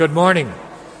Good morning.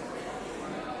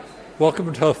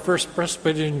 Welcome to First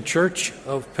Presbyterian Church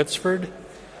of Pittsford.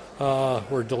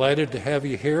 We're delighted to have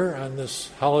you here on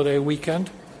this holiday weekend.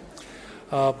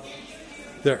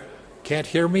 There, can't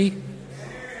hear me?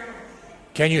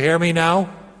 Can you hear me now?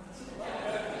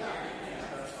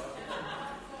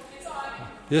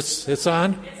 It's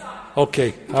on?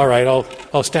 Okay, all right,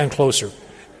 I'll stand closer.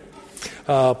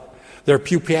 There are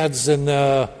pew pads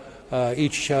in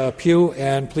each pew,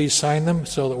 and please sign them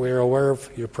so that we are aware of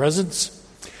your presence.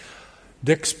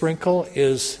 Dick Sprinkle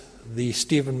is the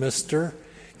Stephen Mister.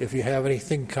 If you have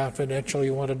anything confidential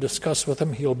you want to discuss with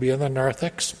him, he'll be in the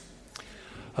narthex.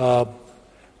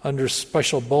 Under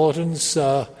special bulletins,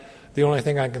 the only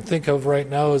thing I can think of right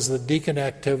now is the deacon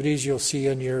activities you'll see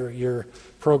in your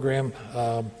program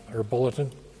or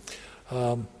bulletin.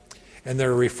 And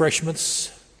there are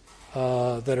refreshments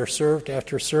that are served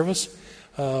after service.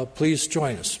 Please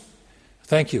join us.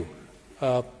 Thank you.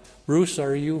 Bruce,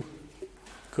 are you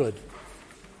good?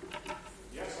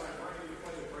 Yes, I'm ready to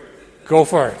play the praise. Go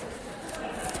for it.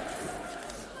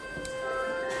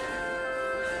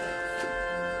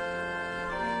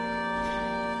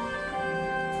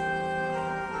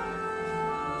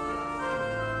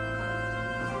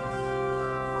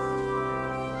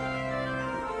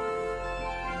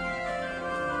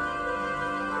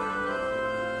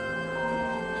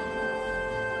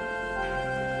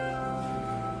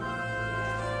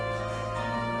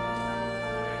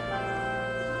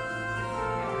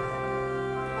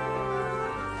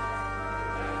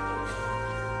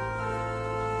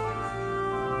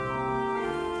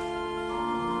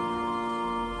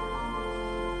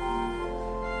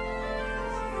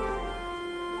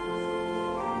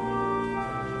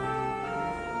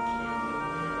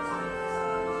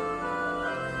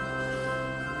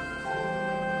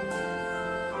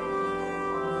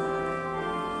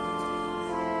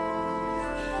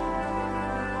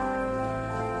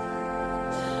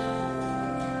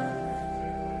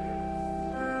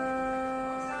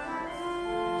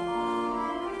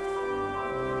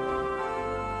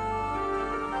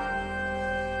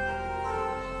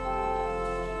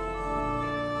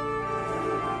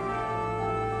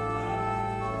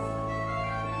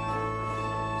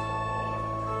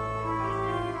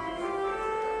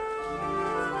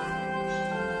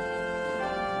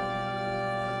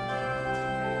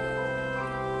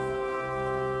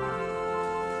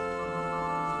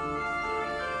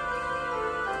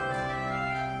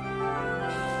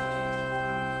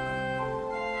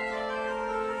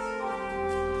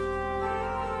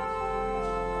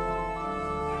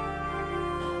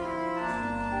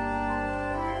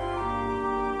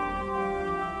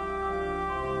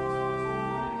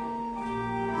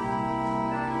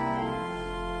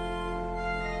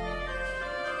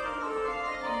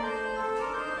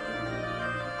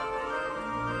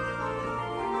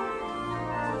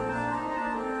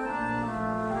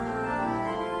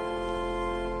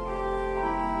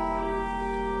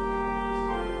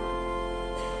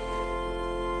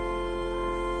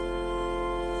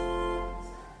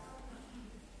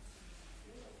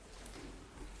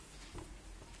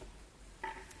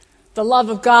 The love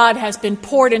of God has been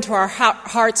poured into our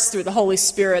hearts through the Holy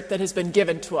Spirit that has been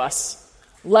given to us.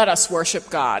 Let us worship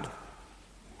God.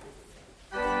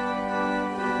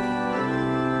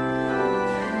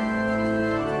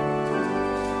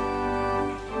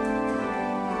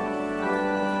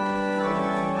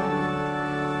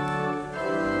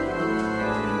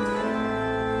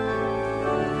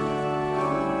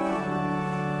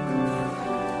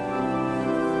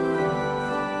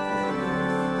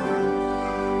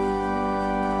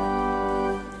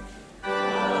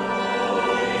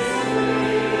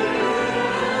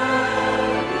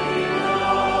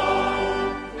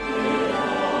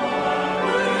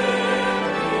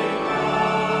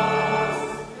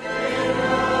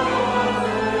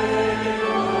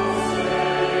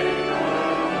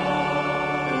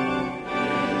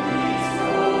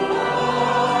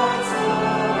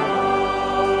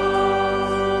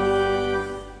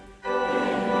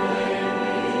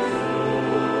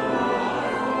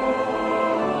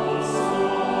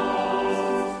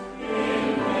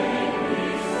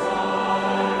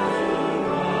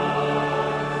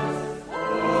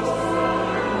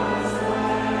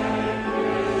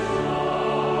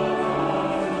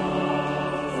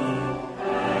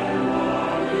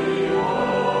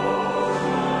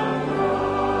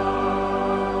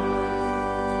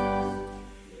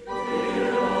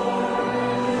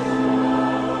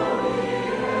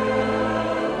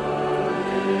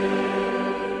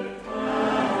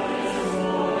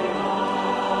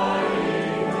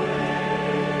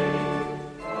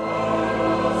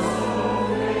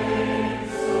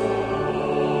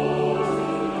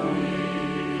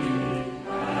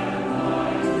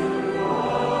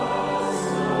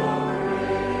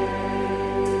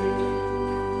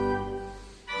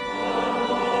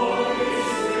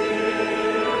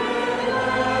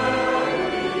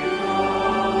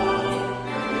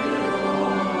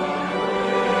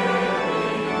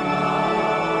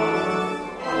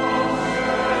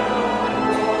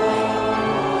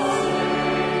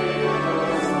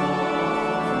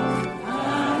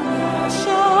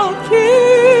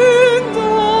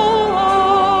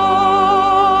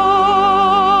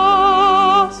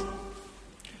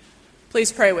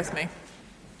 Please pray with me.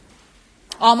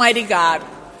 Almighty God,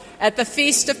 at the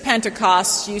Feast of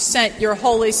Pentecost, you sent your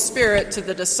Holy Spirit to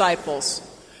the disciples,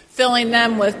 filling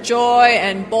them with joy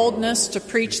and boldness to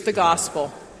preach the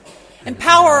gospel.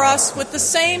 Empower us with the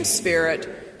same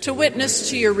Spirit to witness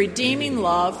to your redeeming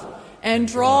love and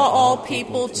draw all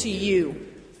people to you,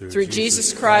 through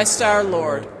Jesus Christ our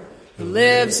Lord, who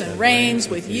lives and reigns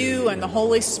with you and the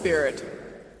Holy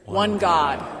Spirit, one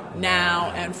God,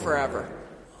 now and forever.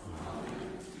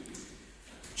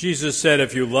 Jesus said,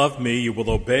 "If you love me, you will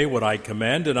obey what I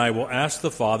command, and I will ask the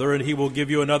Father, and he will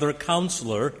give you another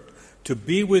counselor to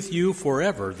be with you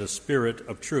forever, the Spirit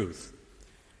of truth.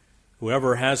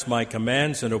 Whoever has my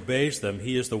commands and obeys them,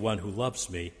 he is the one who loves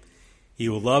me. He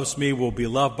who loves me will be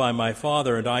loved by my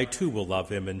Father, and I too will love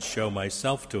him and show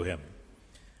myself to him."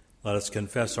 Let us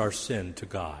confess our sin to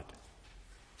God.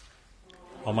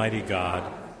 Almighty God,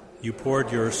 you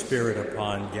poured your Spirit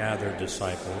upon gathered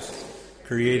disciples,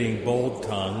 creating bold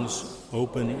tongues,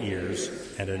 open ears,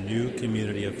 and a new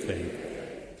community of faith.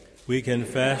 We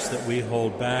confess that we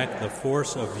hold back the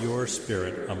force of your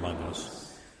Spirit among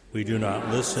us. We do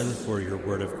not listen for your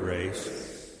word of grace,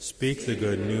 speak the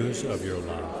good news of your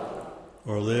love,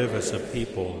 or live as a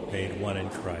people made one in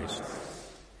Christ.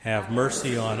 Have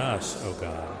mercy on us, O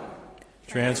God.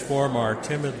 Transform our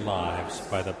timid lives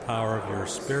by the power of your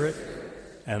Spirit,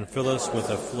 and fill us with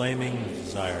a flaming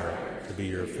desire to be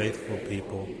your faithful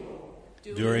people,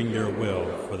 doing your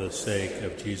will for the sake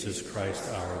of Jesus Christ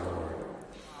our Lord.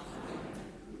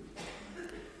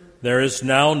 There is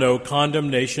now no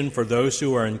condemnation for those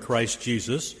who are in Christ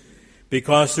Jesus,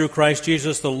 because through Christ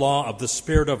Jesus the law of the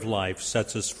Spirit of life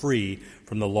sets us free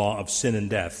from the law of sin and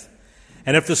death.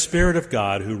 And if the Spirit of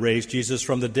God, who raised Jesus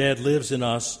from the dead, lives in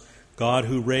us, God,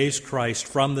 who raised Christ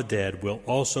from the dead, will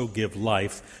also give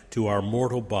life to our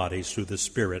mortal bodies through the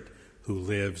Spirit who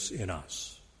lives in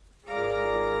us.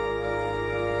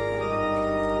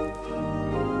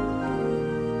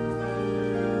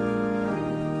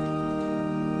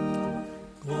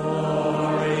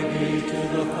 Glory be to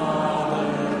the Father,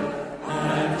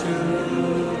 and to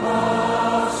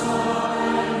the Son,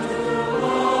 and to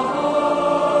the Holy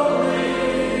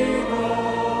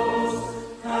Ghost,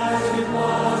 as it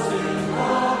was in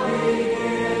the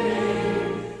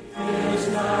beginning, is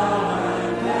now,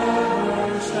 and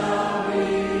ever shall be,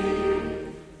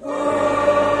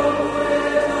 world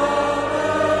without end.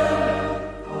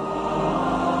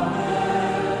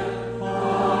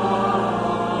 Amen.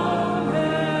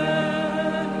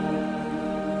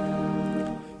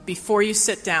 Before you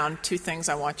sit down, two things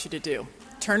I want you to do.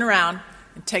 Turn around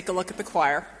and take a look at the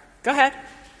choir. Go ahead.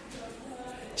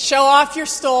 Show off your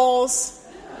stoles.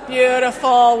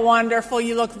 Beautiful, wonderful.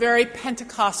 You look very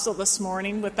Pentecostal this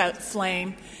morning with that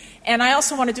flame. And I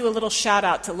also want to do a little shout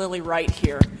out to Lily Wright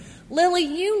here. Lily,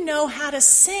 you know how to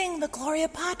sing the Gloria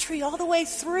Patri all the way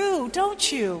through,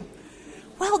 don't you?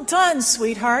 Well done,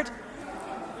 sweetheart.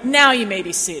 Now you may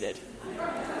be seated.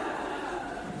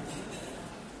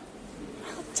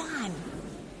 Well done.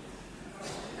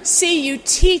 See, you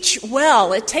teach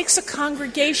well. It takes a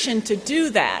congregation to do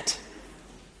that.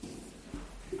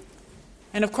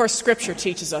 And of course, Scripture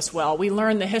teaches us well. We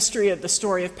learn the history of the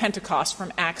story of Pentecost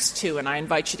from Acts 2, and I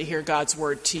invite you to hear God's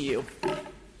word to you.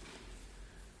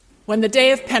 When the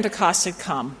day of Pentecost had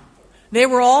come, they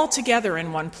were all together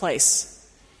in one place.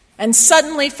 And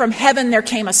suddenly from heaven there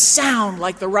came a sound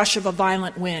like the rush of a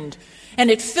violent wind,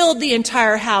 and it filled the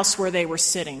entire house where they were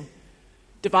sitting.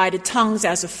 Divided tongues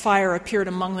as of fire appeared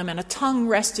among them, and a tongue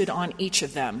rested on each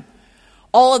of them.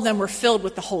 All of them were filled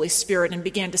with the Holy Spirit and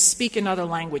began to speak in other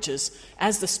languages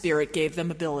as the Spirit gave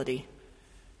them ability.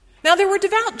 Now there were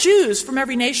devout Jews from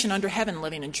every nation under heaven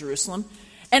living in Jerusalem,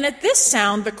 and at this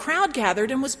sound the crowd gathered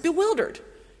and was bewildered,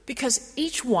 because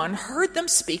each one heard them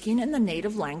speaking in the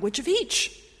native language of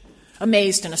each.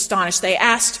 Amazed and astonished, they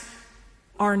asked,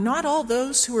 "Are not all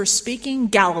those who are speaking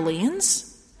Galileans?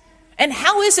 And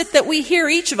how is it that we hear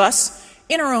each of us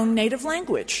in our own native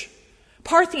language?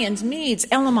 Parthians, Medes,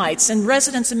 Elamites, and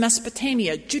residents in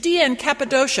Mesopotamia, Judea and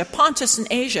Cappadocia, Pontus and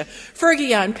Asia,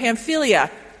 Phrygia and Pamphylia,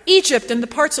 Egypt and the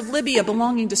parts of Libya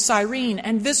belonging to Cyrene,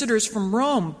 and visitors from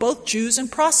Rome, both Jews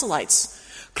and proselytes,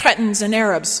 Cretans and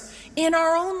Arabs. In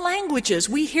our own languages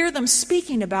we hear them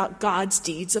speaking about God's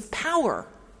deeds of power."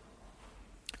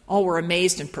 All were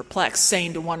amazed and perplexed,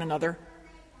 saying to one another,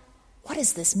 "What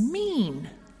does this mean?"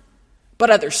 But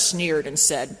others sneered and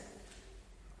said,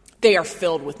 "They are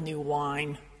filled with new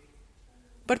wine."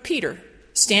 But Peter,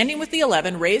 standing with the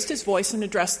 11, raised his voice and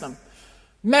addressed them.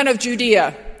 "Men of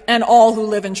Judea and all who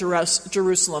live in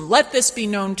Jerusalem, let this be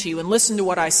known to you, and listen to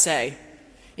what I say.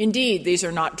 Indeed, these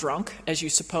are not drunk, as you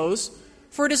suppose,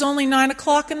 for it is only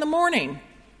 9:00 in the morning."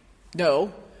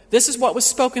 No, this is what was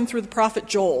spoken through the prophet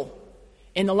Joel.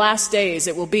 "In the last days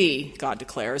it will be," God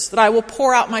declares, "that I will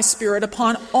pour out my Spirit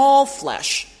upon all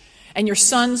flesh, and your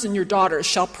sons and your daughters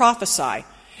shall prophesy,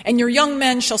 and your young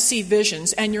men shall see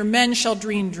visions, and your men shall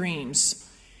dream dreams.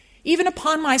 Even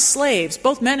upon my slaves,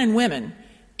 both men and women,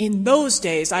 in those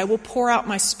days I will pour out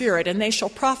my Spirit, and they shall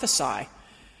prophesy.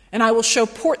 And I will show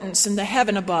portents in the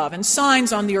heaven above, and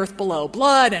signs on the earth below,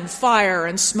 blood and fire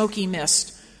and smoky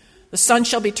mist. The sun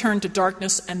shall be turned to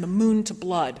darkness, and the moon to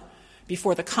blood,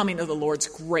 before the coming of the Lord's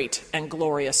great and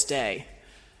glorious day.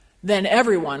 Then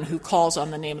everyone who calls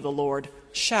on the name of the Lord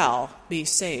shall be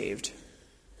saved."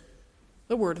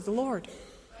 The word of the Lord.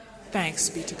 Thanks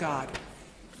be to God.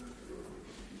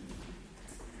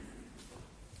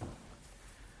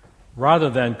 Rather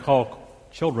than call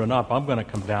children up, I'm going to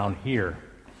come down here.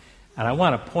 And I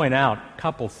want to point out a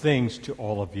couple things to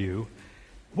all of you.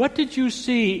 What did you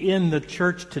see in the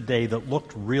church today that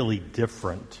looked really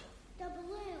different?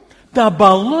 The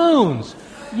balloons.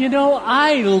 You know,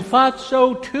 I thought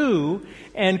so too.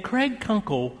 And Craig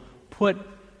Kunkel put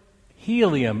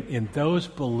helium in those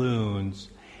balloons.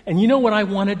 And you know what I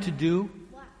wanted to do?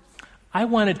 I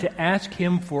wanted to ask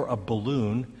him for a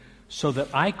balloon so that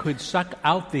I could suck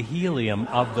out the helium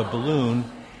of the balloon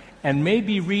and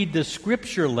maybe read the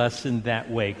scripture lesson that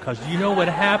way. Because you know what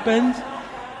happens?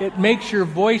 It makes your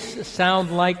voice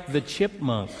sound like the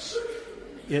chipmunks.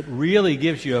 It really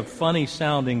gives you a funny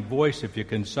sounding voice if you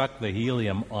can suck the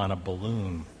helium on a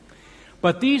balloon.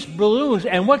 But these balloons,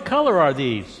 and what color are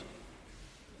these?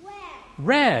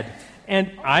 Red.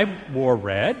 And I wore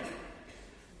red.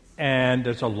 And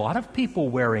there's a lot of people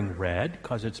wearing red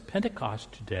because it's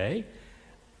Pentecost today.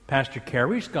 Pastor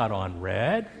Carey's got on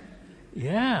red.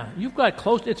 Yeah, you've got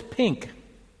close, it's pink.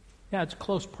 Yeah, it's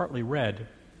close, partly red.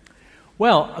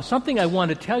 Well, something I want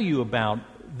to tell you about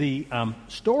the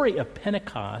story of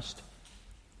Pentecost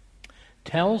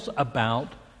tells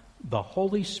about the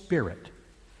Holy Spirit.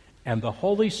 And the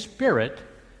Holy Spirit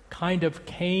kind of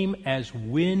came as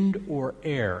wind or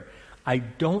air. I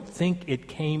don't think it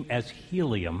came as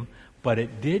helium, but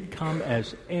it did come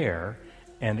as air,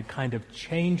 and it kind of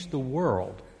changed the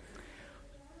world.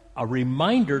 A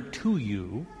reminder to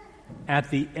you, at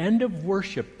the end of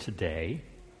worship today,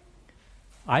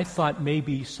 I thought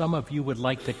maybe some of you would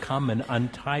like to come and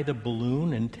untie the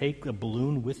balloon and take the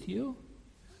balloon with you.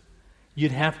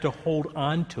 You'd have to hold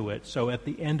on to it. So at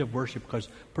the end of worship, because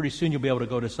pretty soon you'll be able to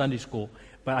go to Sunday school,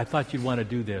 but I thought you'd want to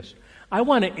do this. I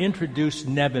want to introduce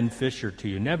Nevin Fisher to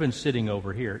you. Nevin's sitting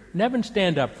over here. Nevin,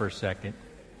 stand up for a second.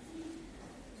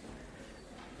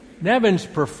 Nevin's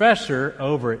professor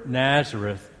over at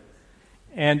Nazareth.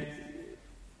 And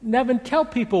Nevin, tell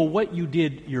people what you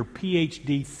did your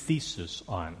PhD thesis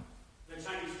on. The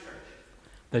Chinese church.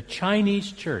 The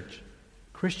Chinese church.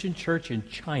 Christian church in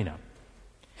China.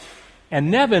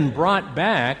 And Nevin brought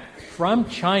back from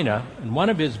China, in one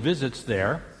of his visits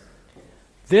there,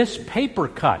 this paper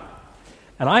cut.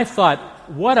 And I thought,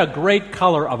 what a great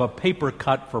color of a paper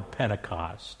cut for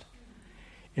Pentecost.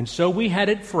 And so we had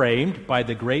it framed by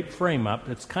the great frame-up.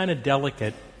 It's kind of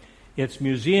delicate. It's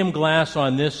museum glass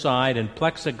on this side and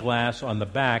plexiglass on the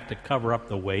back to cover up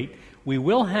the weight. We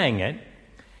will hang it.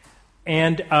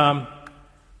 And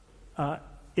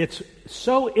it's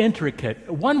so intricate.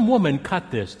 One woman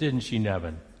cut this, didn't she,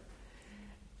 Nevin?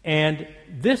 And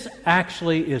this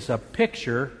actually is a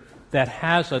picture that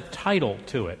has a title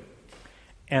to it.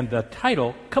 And the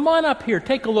title, come on up here,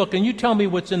 take a look, and you tell me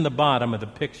what's in the bottom of the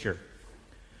picture.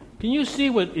 Can you see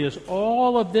what is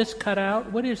all of this cut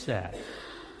out? What is that?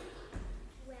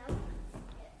 Well,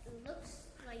 it looks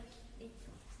like it's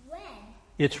red.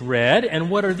 It's red, and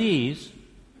what are these?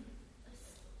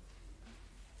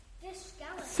 Fish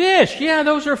skeletons. Fish, yeah,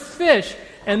 those are fish.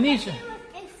 And these, They look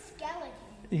like skeletons.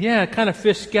 yeah, kind of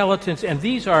fish skeletons. And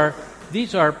these are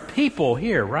people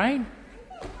here, right?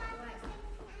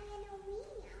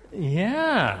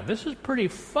 Yeah, this is pretty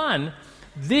fun.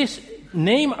 This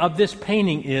name of this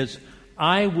painting is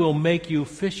 "I Will Make You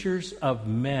Fishers of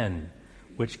Men,"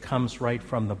 which comes right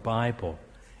from the Bible.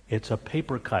 It's a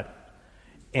paper cut.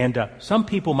 And some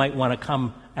people might want to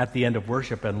come at the end of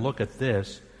worship and look at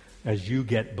this as you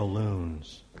get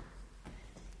balloons.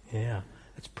 Yeah,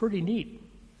 it's pretty neat.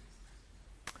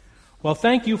 Well,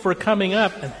 thank you for coming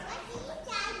up.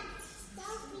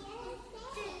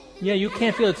 Yeah, you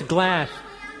can't feel it's glass.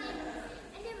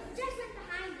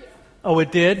 Oh,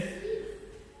 it did?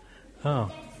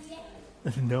 Oh.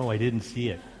 No, I didn't see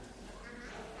it.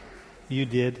 You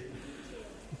did?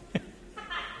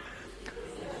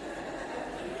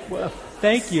 Well,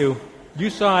 thank you.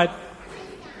 You saw it.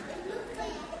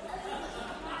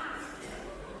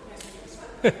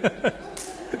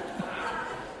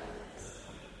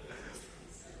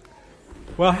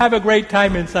 Well, have a great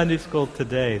time in Sunday school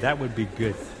today. That would be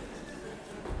good.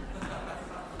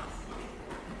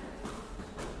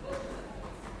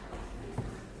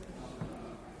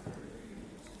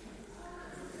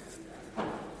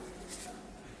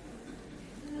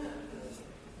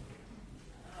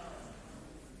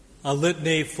 A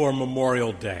litany for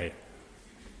Memorial Day.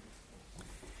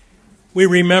 We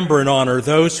remember and honor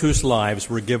those whose lives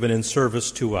were given in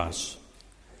service to us.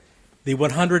 The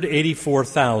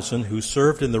 184,000 who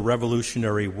served in the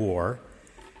Revolutionary War,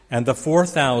 and the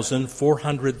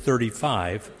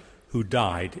 4,435 who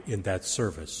died in that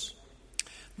service.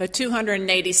 The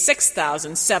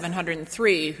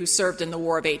 286,703 who served in the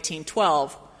War of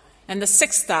 1812, and the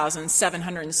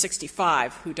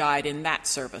 6,765 who died in that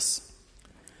service.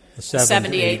 The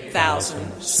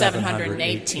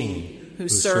 78,718 who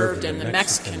served in the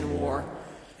Mexican War,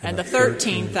 and the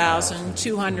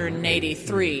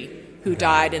 13,283 who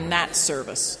died in that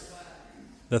service.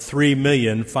 The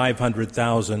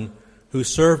 3,500,000 who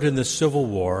served in the Civil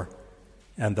War,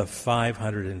 and the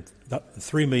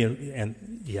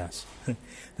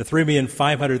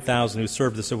 3,500,000 who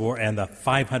served the Civil War, and the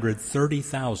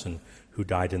 530,000 who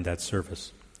died in that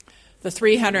service. The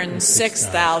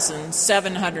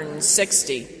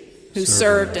 306,760 who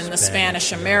served in the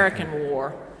Spanish-American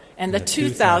War, and the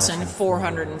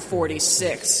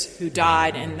 2,446 who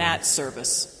died in that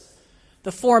service.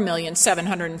 The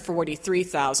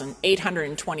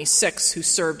 4,743,826 who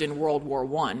served in World War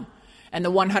I, and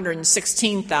the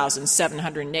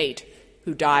 116,708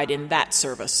 who died in that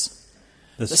service.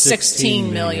 The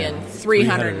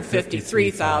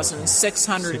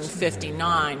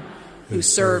 16,353,659 who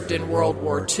served in World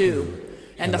War II,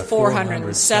 and the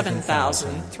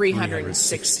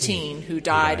 407,316 who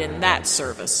died in that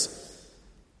service.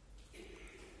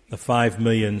 The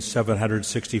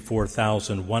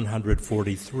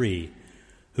 5,764,143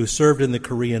 who served in the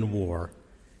Korean War,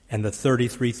 and the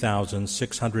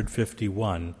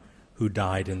 33,651 who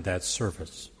died in that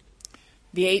service.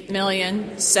 The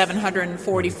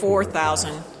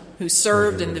 8,744,000 who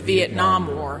served in the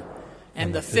Vietnam War,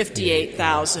 and the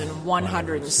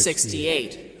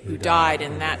 58,168 who died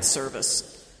in that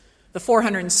service. The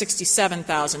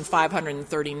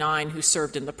 467,539 who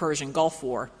served in the Persian Gulf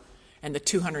War, and the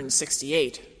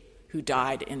 268 who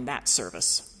died in that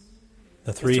service.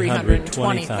 The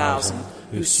 320,000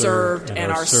 who served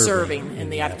and are serving in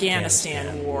the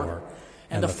Afghanistan War,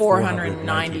 and the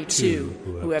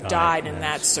 492 who have died in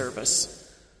that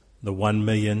service. The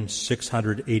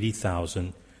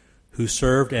 1,680,000 who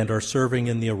served and are serving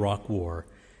in the Iraq War,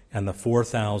 and the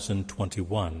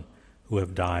 4,021 who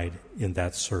have died in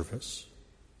that service.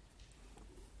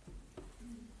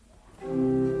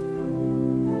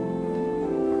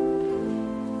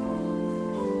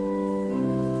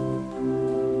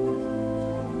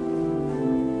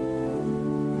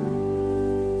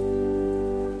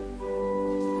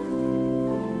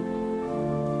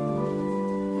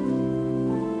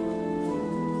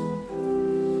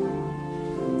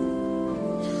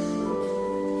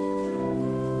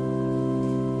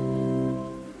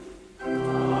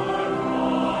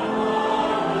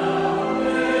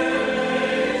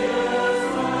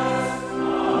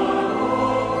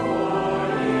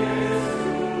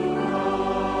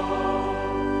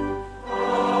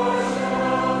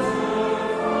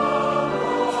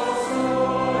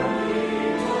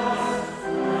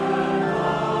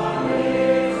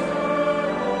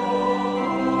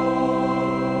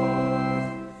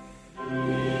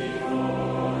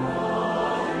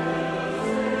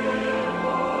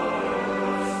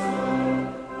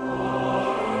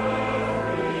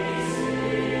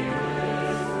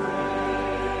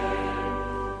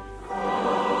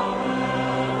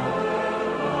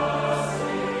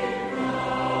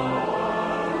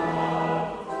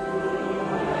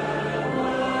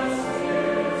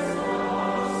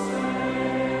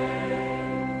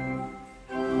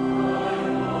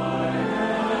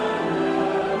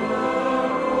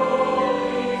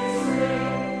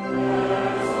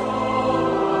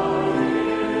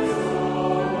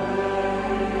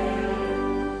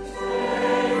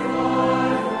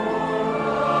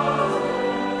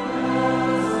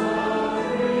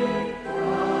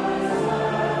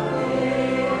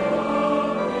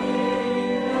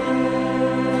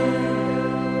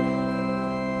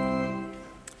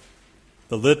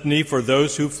 The litany for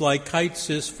those who fly kites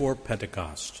is for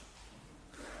Pentecost.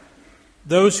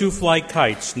 Those who fly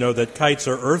kites know that kites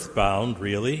are earthbound,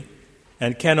 really,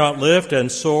 and cannot lift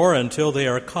and soar until they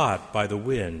are caught by the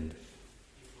wind.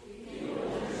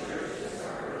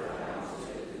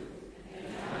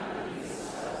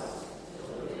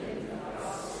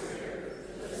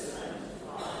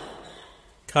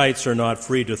 Kites are not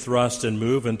free to thrust and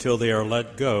move until they are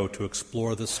let go to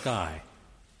explore the sky.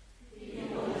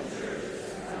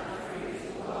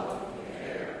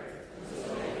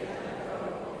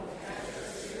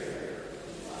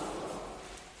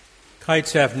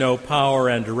 Kites have no power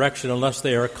and direction unless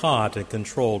they are caught and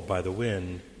controlled by the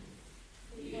wind.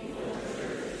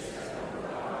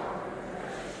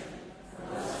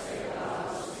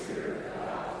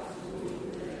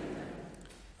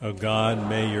 O God,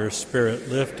 may your Spirit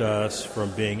lift us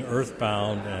from being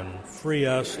earthbound and free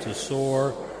us to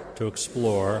soar, to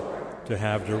explore, to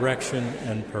have direction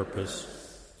and purpose.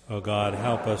 O God,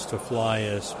 help us to fly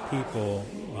as people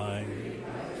by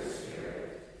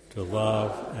to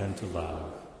love and to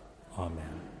love.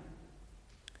 Amen.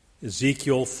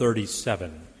 Ezekiel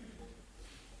 37.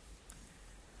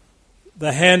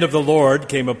 The hand of the Lord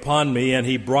came upon me, and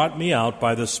he brought me out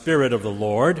by the Spirit of the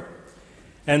Lord,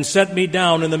 and set me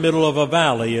down in the middle of a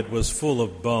valley. It was full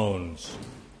of bones.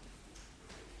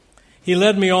 He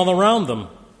led me all around them.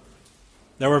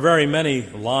 There were very many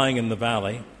lying in the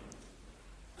valley,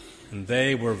 and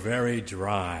they were very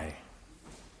dry.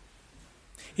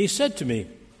 He said to me,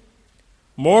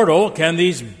 "Mortal, can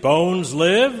these bones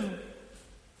live?"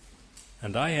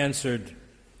 And I answered,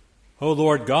 "O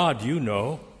Lord God, you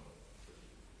know."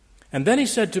 And then he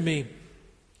said to me,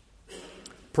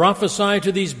 "Prophesy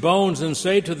to these bones and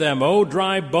say to them, O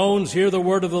dry bones, hear the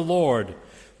word of the Lord.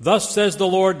 Thus says the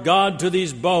Lord God to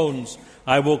these bones,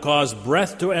 I will cause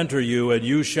breath to enter you, and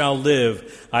you shall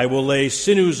live. I will lay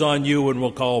sinews on you, and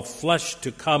will call flesh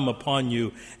to come upon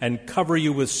you, and cover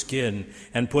you with skin,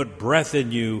 and put breath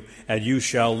in you, and you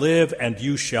shall live, and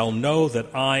you shall know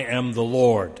that I am the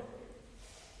Lord."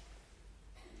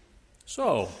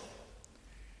 So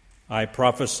I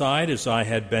prophesied as I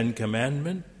had been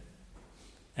commanded,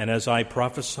 and as I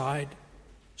prophesied,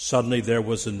 suddenly there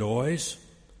was a noise,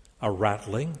 a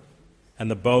rattling, and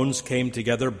the bones came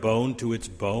together, bone to its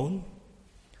bone.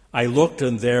 I looked,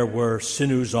 and there were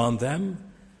sinews on them.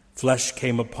 Flesh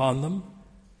came upon them,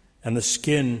 and the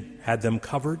skin had them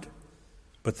covered,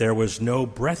 but there was no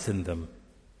breath in them.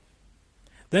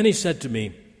 Then he said to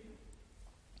me,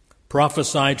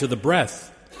 "Prophesy to the breath.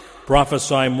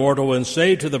 Prophesy, mortal, and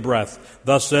say to the breath,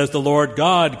 Thus says the Lord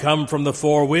God, Come from the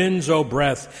four winds, O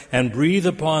breath, and breathe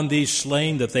upon these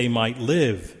slain that they might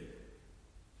live."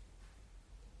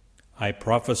 I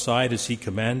prophesied as he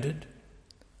commanded,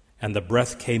 and the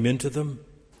breath came into them,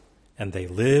 and they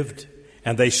lived,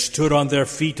 and they stood on their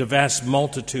feet, a vast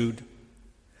multitude.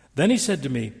 Then he said to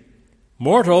me,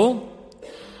 "Mortal,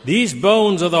 these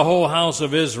bones are the whole house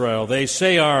of Israel. They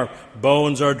say our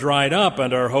bones are dried up,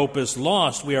 and our hope is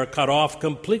lost. We are cut off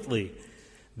completely.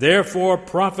 Therefore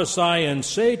prophesy and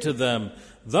say to them,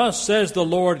 Thus says the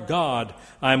Lord God,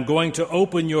 I am going to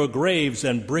open your graves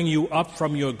and bring you up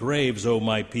from your graves, O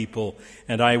my people,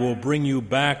 and I will bring you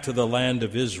back to the land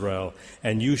of Israel,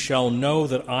 and you shall know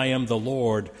that I am the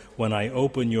Lord when I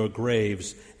open your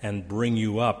graves and bring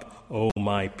you up, O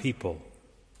my people.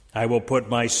 I will put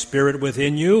my spirit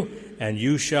within you, and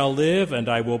you shall live, and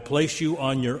I will place you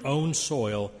on your own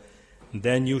soil.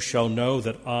 Then you shall know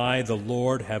that I, the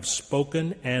Lord, have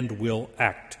spoken and will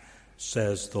act,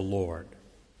 says the Lord."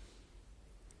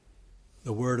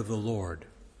 The word of the Lord.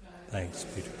 Thanks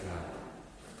be to God.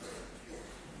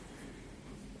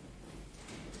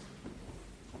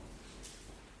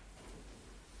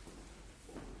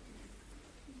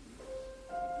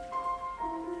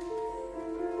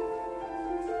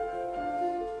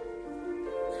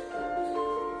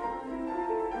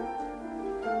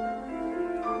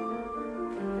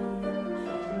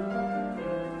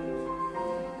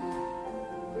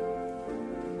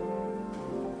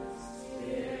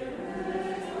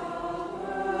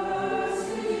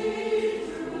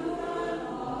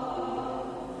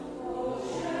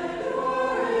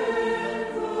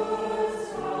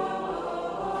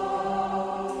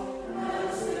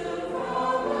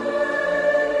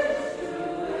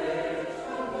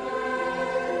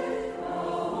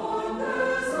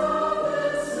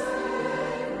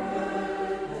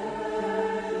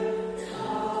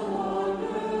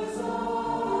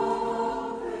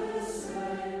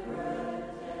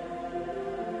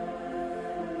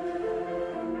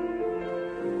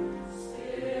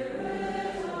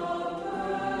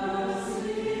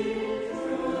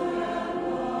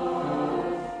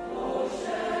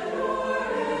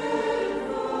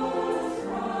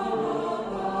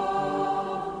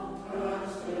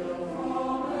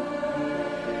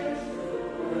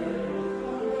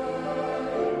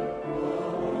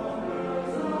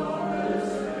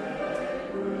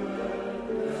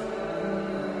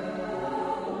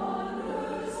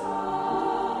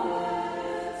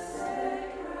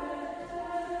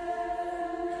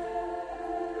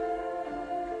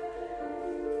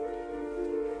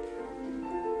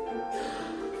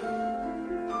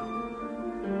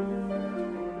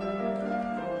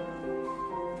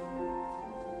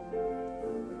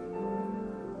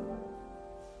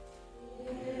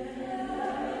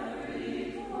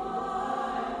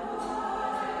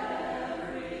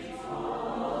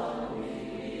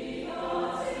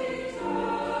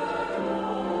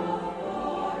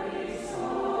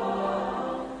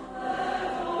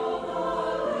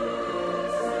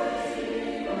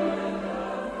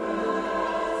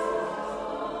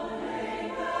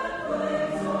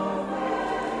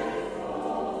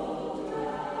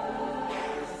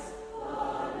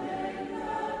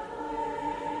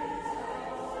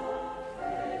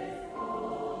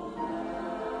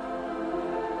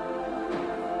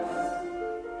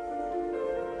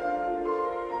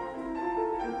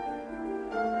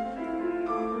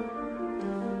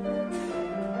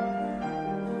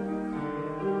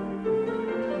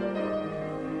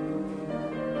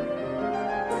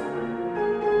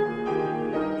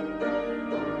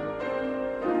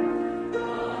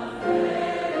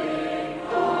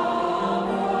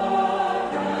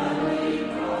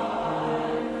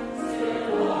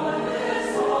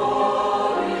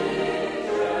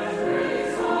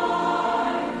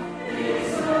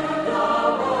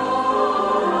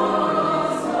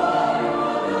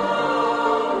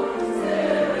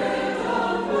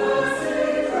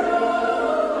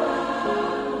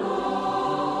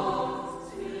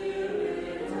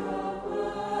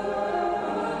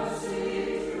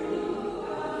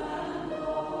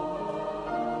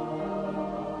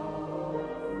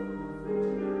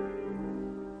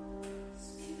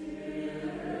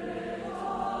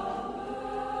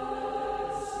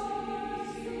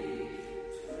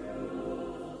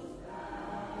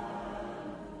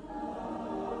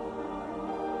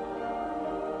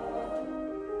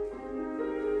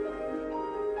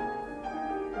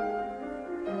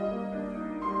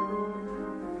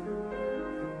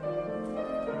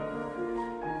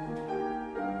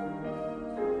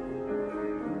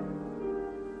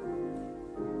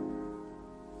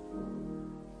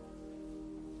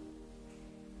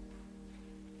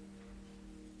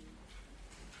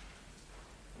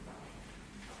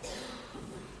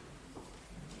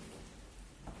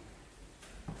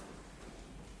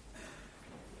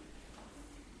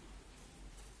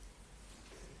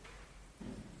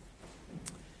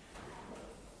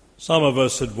 Some of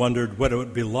us had wondered what it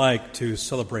would be like to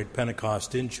celebrate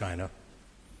Pentecost in China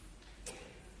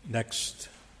next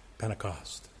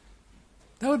Pentecost.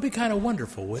 That would be kind of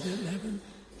wonderful, wouldn't it, Evan?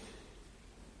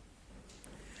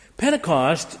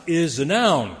 Pentecost is a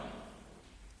noun.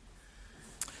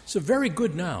 It's a very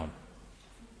good noun.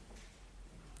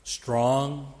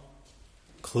 Strong,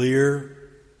 clear,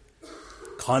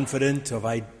 confident of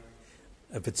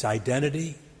its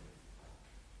identity.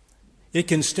 It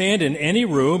can stand in any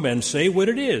room and say what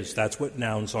it is. That's what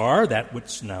nouns are. That's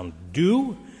what nouns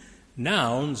do.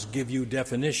 Nouns give you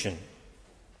definition.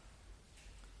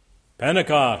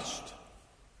 Pentecost,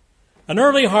 an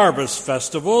early harvest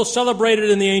festival celebrated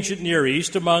in the ancient Near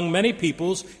East among many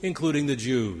peoples, including the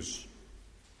Jews.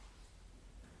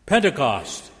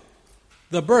 Pentecost,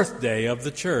 the birthday of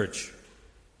the church.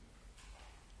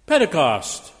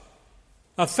 Pentecost,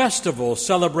 a festival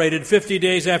celebrated 50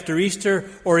 days after Easter,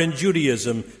 or in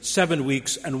Judaism, 7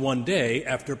 weeks and 1 day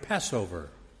after Passover.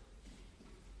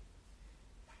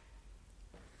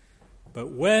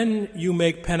 But when you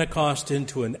make Pentecost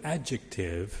into an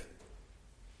adjective,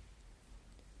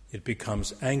 it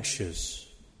becomes anxious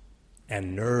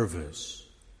and nervous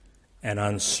and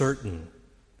uncertain,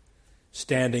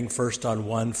 standing first on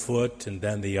one foot and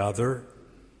then the other.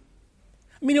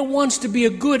 I mean, it wants to be a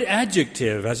good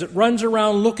adjective as it runs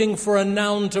around looking for a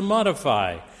noun to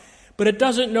modify, but it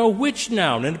doesn't know which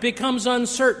noun, and it becomes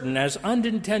uncertain as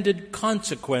unintended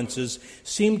consequences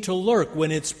seem to lurk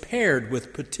when it's paired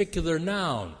with particular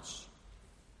nouns.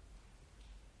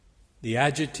 The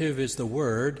adjective is the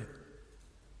word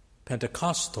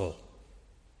Pentecostal,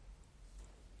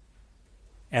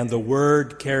 and the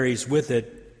word carries with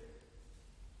it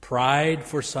pride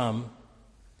for some,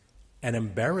 and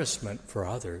embarrassment for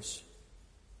others.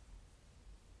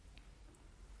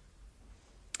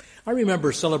 I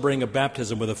remember celebrating a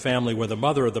baptism with a family where the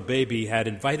mother of the baby had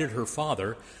invited her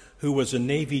father, who was a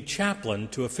Navy chaplain,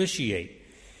 to officiate.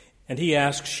 And he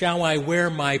asked, "Shall I wear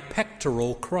my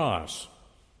pectoral cross?"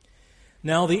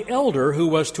 Now the elder who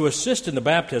was to assist in the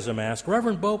baptism asked,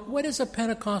 "Reverend Bope, what is a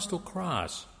Pentecostal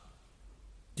cross?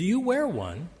 Do you wear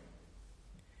one?"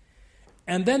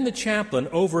 And then the chaplain,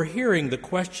 overhearing the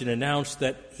question, announced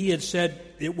that he had said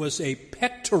it was a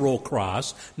pectoral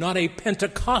cross, not a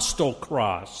Pentecostal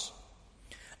cross.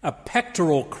 A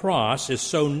pectoral cross is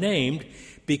so named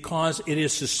because it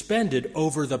is suspended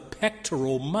over the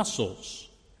pectoral muscles.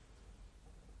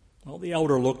 Well, the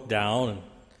elder looked down, and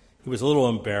he was a little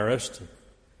embarrassed.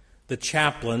 The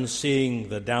chaplain, seeing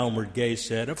the downward gaze,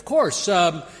 said, "Of course,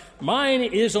 mine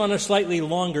is on a slightly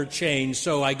longer chain,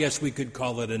 so I guess we could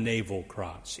call it a naval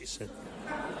cross," he said.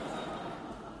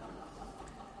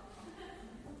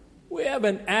 We have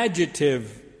an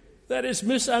adjective that is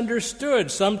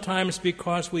misunderstood, sometimes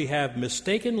because we have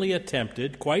mistakenly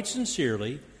attempted, quite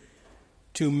sincerely,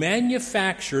 to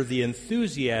manufacture the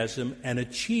enthusiasm and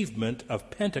achievement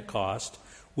of Pentecost,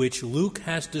 which Luke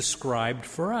has described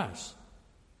for us.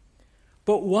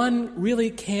 But one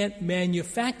really can't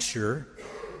manufacture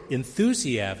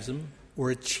enthusiasm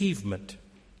or achievement.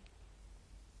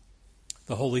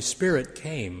 The Holy Spirit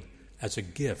came as a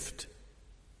gift.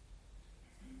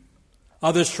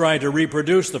 Others tried to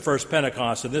reproduce the first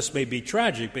Pentecost, and this may be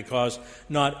tragic because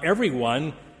not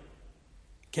everyone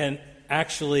can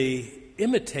actually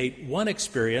imitate one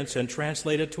experience and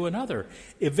translate it to another.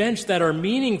 Events that are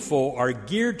meaningful are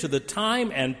geared to the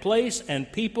time and place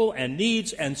and people and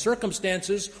needs and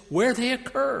circumstances where they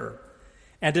occur.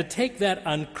 And to take that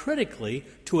uncritically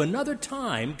to another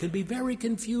time can be very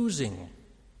confusing.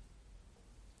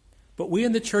 But we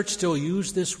in the church still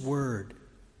use this word.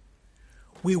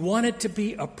 We want it to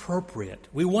be appropriate.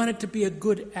 We want it to be a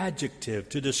good adjective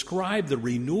to describe the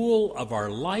renewal of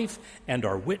our life and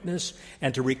our witness,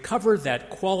 and to recover that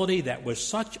quality that was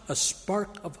such a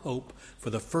spark of hope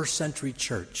for the first century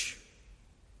church.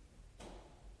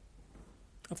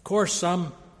 Of course,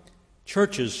 some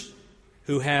churches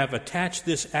who have attached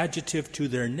this adjective to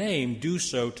their name do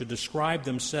so to describe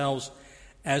themselves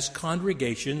as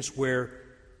congregations where,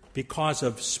 because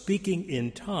of speaking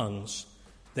in tongues,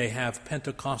 they have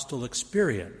Pentecostal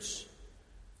experience.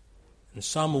 And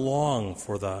some long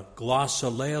for the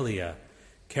glossolalia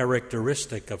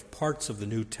characteristic of parts of the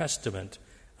New Testament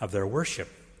of their worship.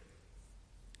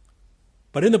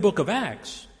 But in the book of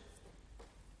Acts,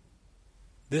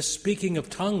 this speaking of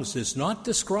tongues is not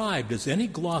described as any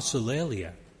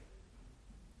glossolalia.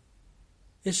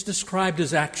 It's described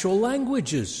as actual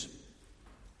languages.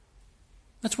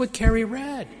 That's what Carrie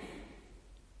read.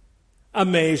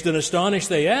 Amazed and astonished,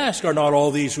 they ask, "Are not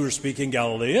all these who are speaking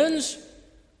Galileans?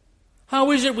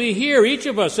 How is it we hear, each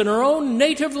of us, in our own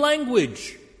native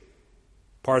language?"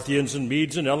 Parthians and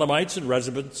Medes and Elamites and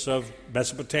residents of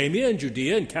Mesopotamia and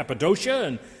Judea and Cappadocia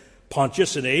and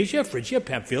Pontus and Asia, Phrygia,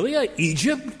 Pamphylia,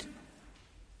 Egypt.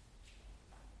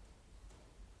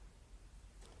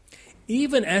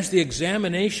 Even as the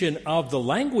examination of the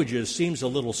languages seems a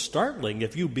little startling,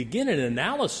 if you begin an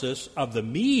analysis of the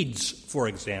Medes, for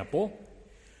example,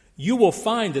 you will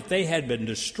find that they had been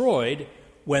destroyed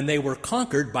when they were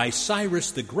conquered by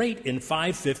Cyrus the Great in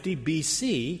 550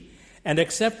 BC, and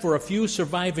except for a few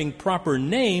surviving proper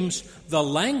names, the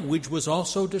language was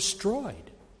also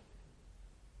destroyed.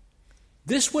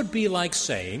 This would be like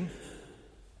saying,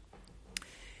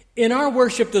 in our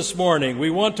worship this morning,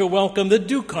 we want to welcome the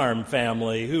Ducarme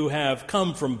family who have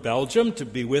come from Belgium to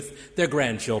be with their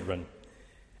grandchildren,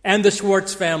 and the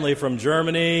Schwartz family from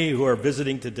Germany who are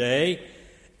visiting today,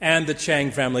 and the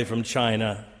Chang family from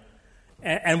China.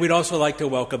 And we'd also like to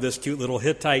welcome this cute little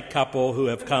Hittite couple who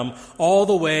have come all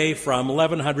the way from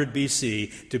 1100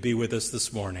 BC to be with us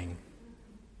this morning.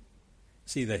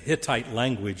 See, the Hittite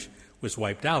language was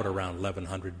wiped out around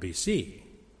 1100 BC.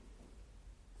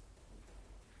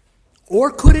 Or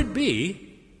could it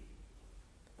be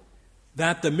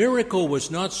that the miracle was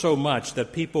not so much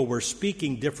that people were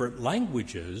speaking different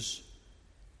languages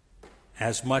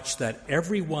as much that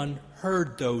everyone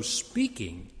heard those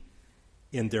speaking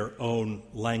in their own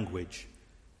language,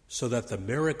 so that the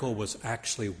miracle was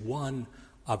actually one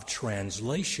of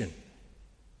translation?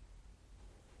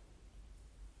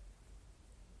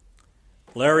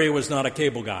 Larry was not a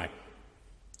cable guy,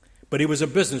 but he was a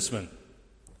businessman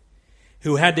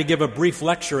who had to give a brief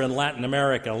lecture in Latin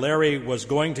America. Larry was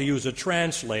going to use a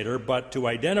translator, but to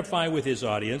identify with his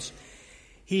audience,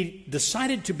 he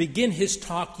decided to begin his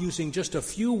talk using just a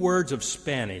few words of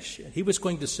Spanish. He was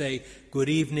going to say, "Good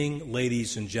evening,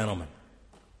 ladies and gentlemen."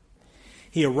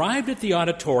 He arrived at the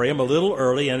auditorium a little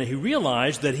early, and he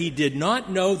realized that he did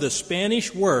not know the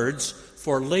Spanish words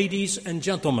for ladies and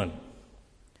gentlemen.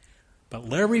 But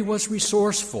Larry was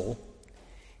resourceful.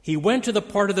 He went to the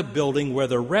part of the building where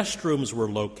the restrooms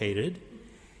were located.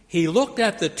 He looked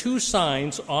at the two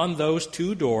signs on those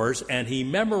two doors, and he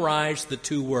memorized the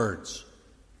two words.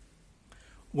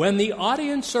 When the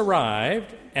audience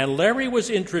arrived and Larry was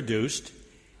introduced,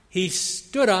 he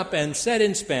stood up and said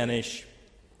in Spanish,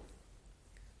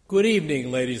 "Good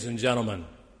evening, ladies and gentlemen."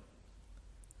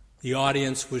 The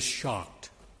audience was shocked.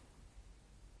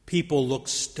 People looked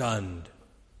stunned.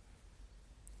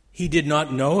 He did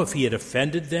not know if he had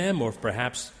offended them or if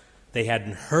perhaps they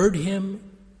hadn't heard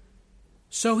him.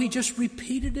 So he just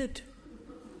repeated it.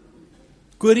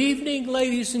 "Good evening,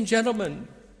 ladies and gentlemen."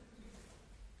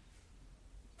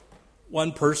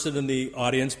 One person in the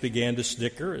audience began to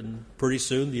snicker, and pretty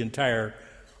soon the entire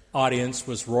audience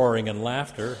was roaring in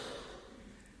laughter.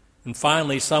 And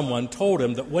finally someone told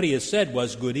him that what he had said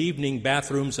was "good evening,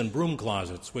 bathrooms and broom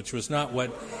closets," which was not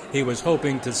what he was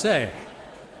hoping to say.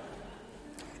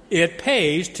 It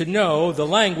pays to know the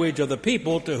language of the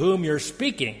people to whom you're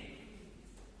speaking.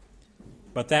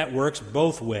 But that works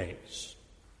both ways,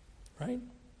 right?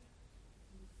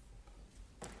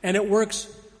 And it works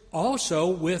also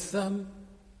with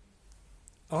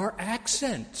our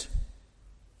accent.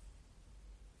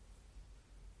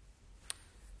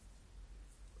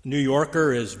 A New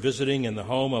Yorker is visiting in the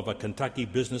home of a Kentucky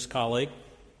business colleague,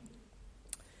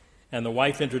 and the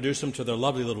wife introduced him to their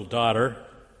lovely little daughter.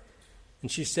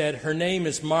 And she said, her name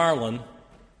is Marlon,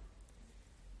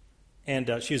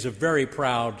 and she's a very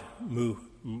proud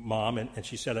mom, and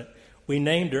she said, we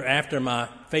named her after my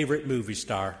favorite movie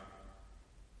star.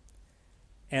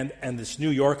 And this New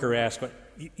Yorker asked,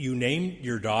 "You named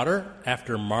your daughter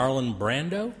after Marlon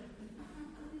Brando?"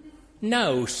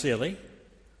 "No, silly.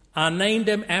 I named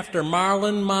him after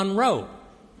Marilyn Monroe."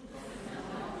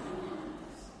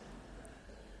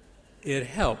 It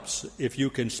helps if you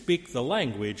can speak the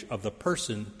language of the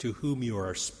person to whom you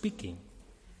are speaking.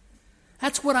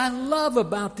 That's what I love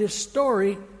about this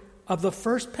story of the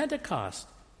first Pentecost.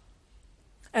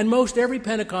 And most every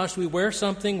Pentecost we wear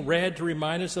something red to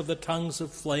remind us of the tongues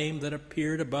of flame that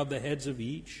appeared above the heads of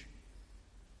each.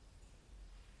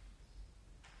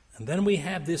 And then we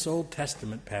have this Old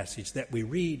Testament passage that we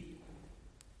read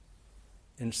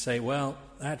and say, well,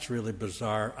 that's really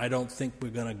bizarre. I don't think we're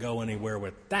going to go anywhere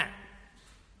with that.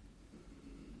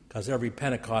 Because every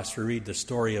Pentecost we read the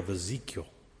story of Ezekiel.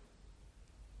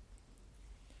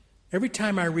 Every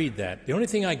time I read that, the only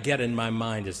thing I get in my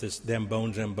mind is this, them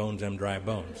bones, them dry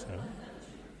bones. You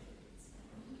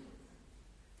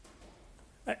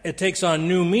know? It takes on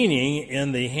new meaning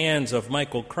in the hands of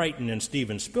Michael Crichton and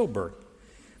Steven Spielberg.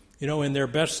 You know, in their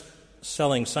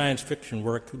best-selling science fiction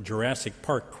work, Jurassic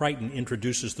Park, Crichton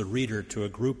introduces the reader to a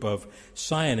group of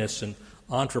scientists and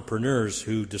entrepreneurs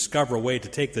who discover a way to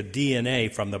take the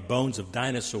DNA from the bones of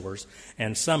dinosaurs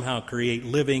and somehow create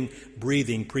living,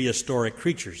 breathing, prehistoric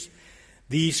creatures.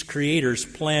 These creators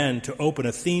plan to open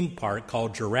a theme park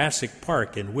called Jurassic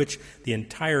Park, in which the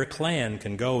entire clan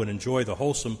can go and enjoy the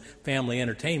wholesome family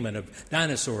entertainment of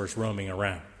dinosaurs roaming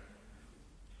around.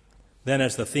 Then,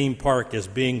 as the theme park is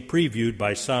being previewed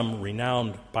by some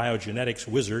renowned biogenetics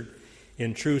wizard,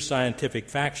 in true scientific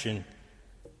fashion,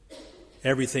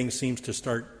 everything seems to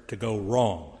start to go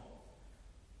wrong.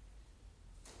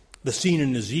 The scene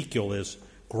in Ezekiel is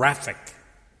graphic,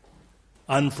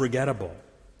 unforgettable.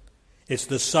 It's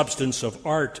the substance of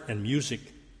art and music.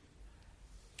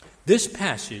 This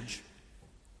passage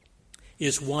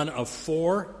is one of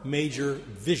 4 major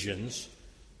visions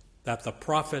that the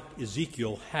prophet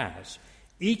Ezekiel has,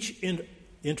 each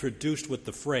introduced with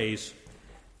the phrase,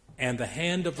 "And the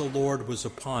hand of the Lord was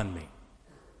upon me."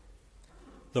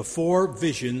 The 4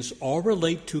 visions all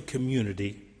relate to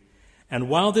community, and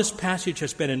while this passage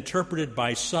has been interpreted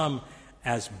by some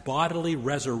as bodily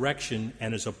resurrection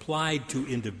and is applied to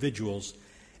individuals,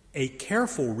 a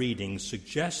careful reading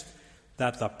suggests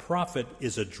that the prophet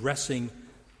is addressing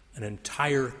an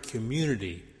entire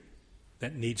community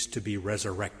that needs to be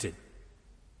resurrected.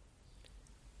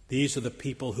 These are the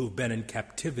people who've been in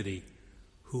captivity,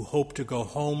 who hope to go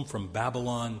home from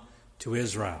Babylon to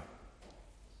Israel.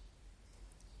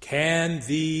 Can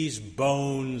these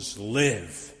bones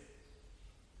live?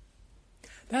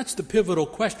 That's the pivotal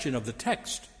question of the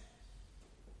text.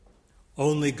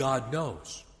 Only God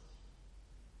knows.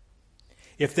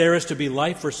 If there is to be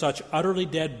life for such utterly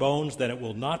dead bones, then it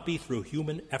will not be through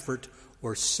human effort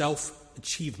or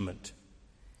self-achievement.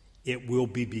 It will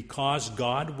be because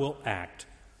God will act,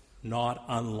 not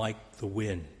unlike the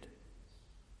wind.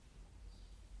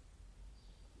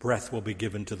 Breath will be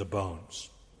given to the bones.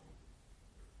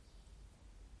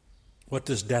 What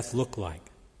does death look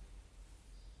like?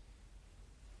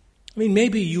 I mean,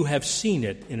 maybe you have seen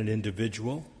it in an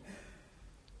individual.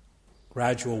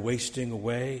 Gradual wasting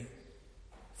away,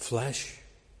 flesh,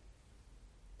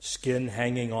 skin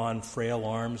hanging on frail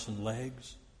arms and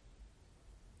legs,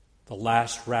 the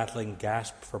last rattling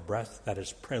gasp for breath that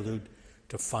is prelude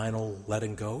to final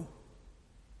letting go.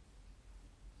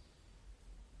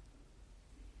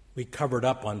 We covered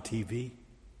up on TV.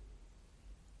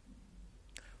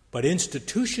 But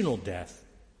institutional death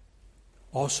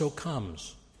also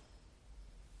comes.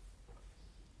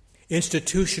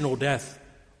 Institutional death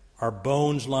are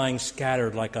bones lying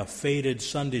scattered like a faded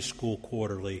Sunday school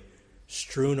quarterly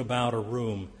strewn about a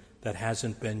room that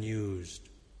hasn't been used.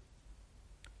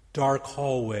 Dark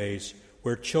hallways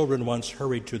where children once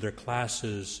hurried to their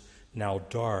classes, now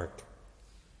dark,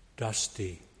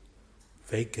 dusty,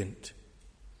 vacant.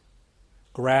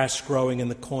 Grass growing in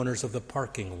the corners of the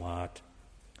parking lot.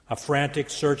 A frantic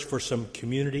search for some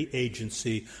community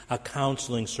agency, a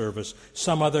counseling service,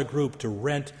 some other group to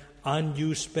rent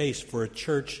unused space for a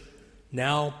church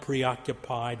now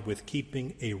preoccupied with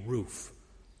keeping a roof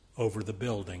over the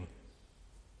building.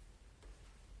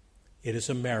 It is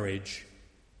a marriage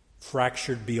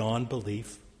fractured beyond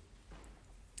belief,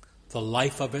 the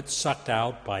life of it sucked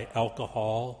out by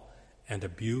alcohol and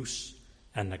abuse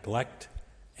and neglect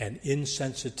and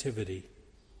insensitivity.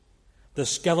 The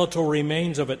skeletal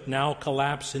remains of it now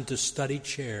collapse into study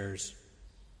chairs.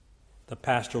 The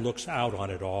pastor looks out on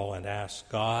it all and asks,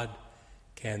 God,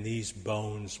 can these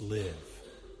bones live?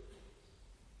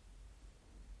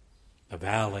 A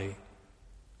valley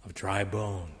of dry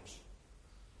bones.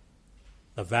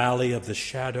 The valley of the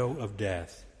shadow of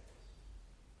death.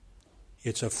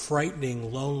 It's a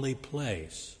frightening, lonely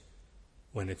place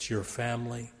when it's your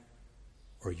family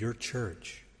or your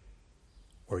church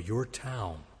or your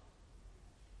town.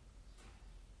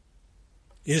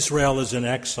 Israel is in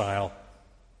exile.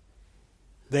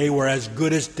 They were as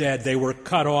good as dead. They were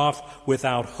cut off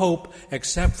without hope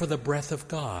except for the breath of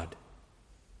God.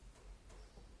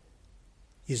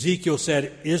 Ezekiel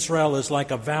said, Israel is like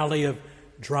a valley of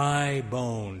dry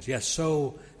bones. Yes,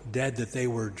 so dead that they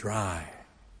were dry.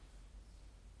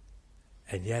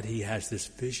 And yet he has this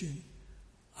vision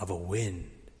of a wind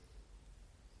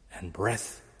and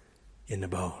breath in the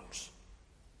bones.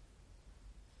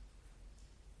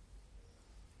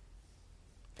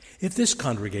 If this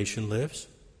congregation lives,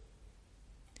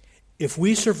 if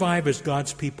we survive as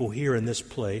God's people here in this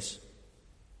place,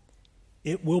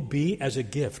 it will be as a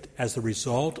gift, as the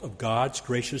result of God's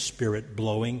gracious Spirit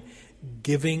blowing,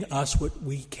 giving us what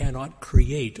we cannot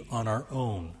create on our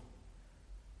own.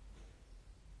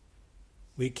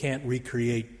 We can't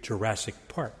recreate Jurassic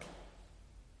Park,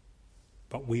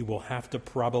 but we will have to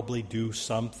probably do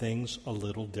some things a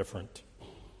little different.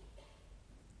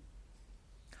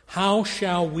 How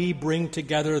shall we bring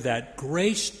together that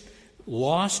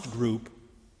grace-lost group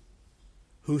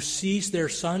who sees their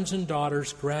sons and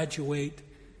daughters graduate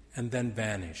and then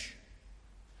vanish?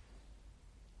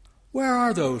 Where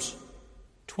are those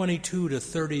 22 to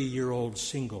 30-year-old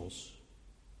singles?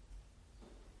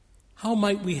 How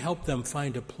might we help them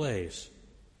find a place?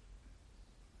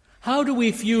 How do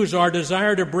we fuse our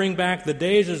desire to bring back the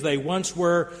days as they once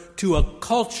were to a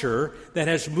culture that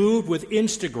has moved with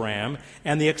Instagram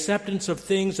and the acceptance of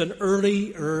things an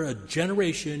earlier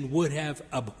generation would have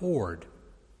abhorred?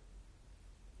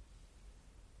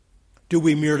 Do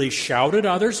we merely shout at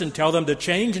others and tell them to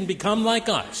change and become like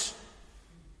us?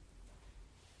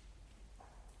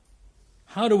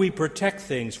 How do we protect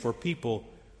things for people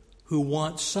who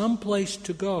want some place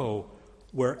to go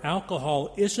where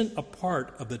alcohol isn't a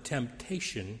part of the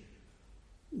temptation,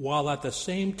 while at the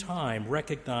same time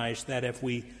recognize that if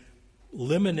we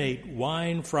eliminate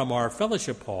wine from our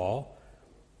fellowship hall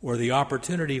or the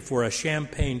opportunity for a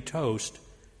champagne toast,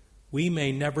 we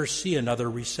may never see another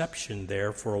reception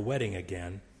there for a wedding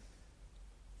again,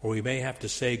 or we may have to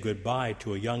say goodbye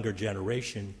to a younger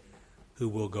generation who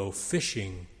will go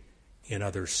fishing in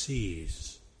other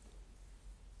seas.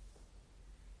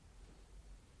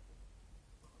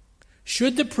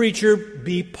 Should the preacher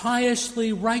be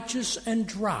piously righteous and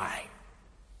dry?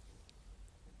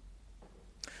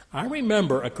 I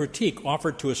remember a critique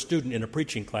offered to a student in a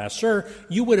preaching class. Sir,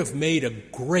 you would have made a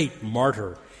great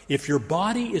martyr. If your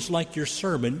body is like your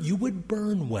sermon, you would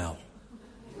burn well.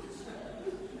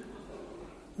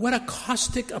 What a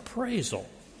caustic appraisal.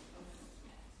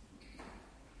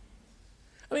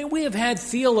 I mean, we have had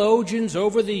theologians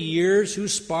over the years who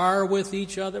spar with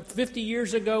each other. 50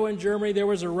 years ago in Germany, there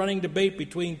was a running debate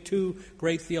between two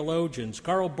great theologians,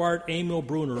 Karl Barth, Emil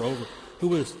Brunner,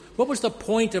 what was the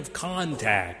point of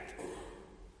contact?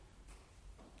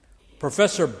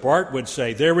 Professor Barth would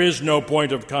say, there is no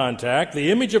point of contact.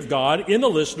 The image of God in the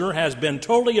listener has been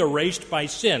totally erased by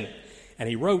sin. And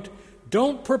he wrote,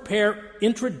 don't prepare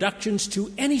introductions to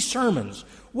any sermons.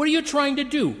 What are you trying to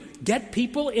do? Get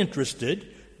people interested.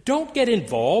 Don't get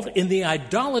involved in the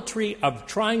idolatry of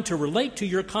trying to relate to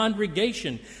your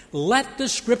congregation. Let the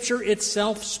Scripture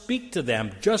itself speak to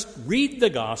them. Just read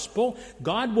the gospel.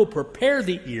 God will prepare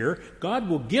the ear. God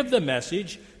will give the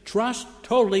message. Trust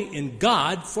totally in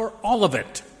God for all of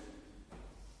it.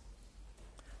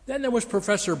 Then there was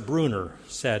Professor Brunner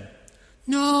said,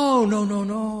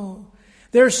 No.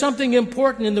 There's something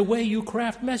important in the way you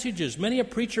craft messages. Many a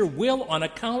preacher will, on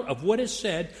account of what is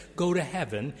said, go to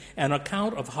heaven, and on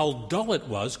account of how dull it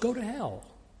was, go to hell.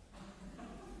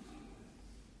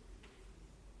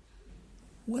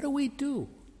 What do we do?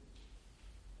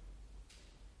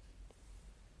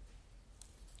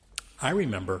 I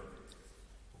remember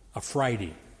a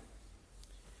Friday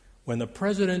when the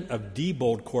president of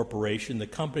Diebold Corporation, the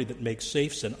company that makes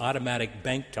safes and automatic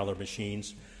bank teller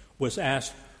machines, was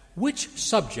asked, which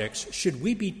subjects should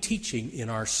we be teaching in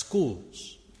our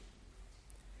schools?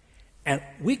 And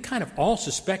we kind of all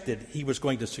suspected he was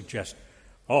going to suggest,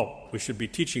 we should be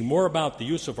teaching more about the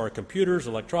use of our computers,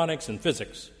 electronics, and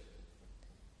physics.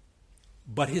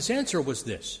 But his answer was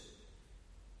this: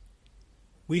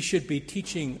 we should be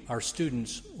teaching our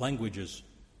students languages,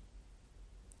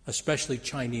 especially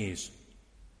Chinese,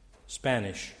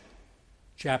 Spanish,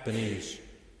 Japanese,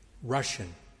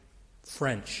 Russian,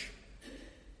 French,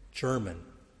 German,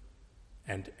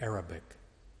 and Arabic.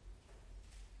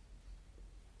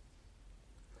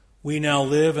 We now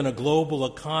live in a global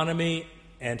economy,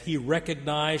 and he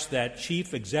recognized that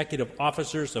chief executive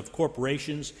officers of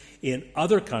corporations in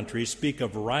other countries speak a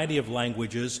variety of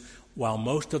languages, while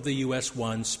most of the U.S.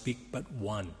 ones speak but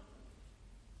one.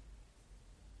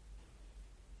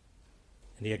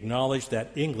 And he acknowledged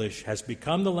that English has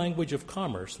become the language of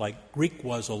commerce, like Greek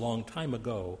was a long time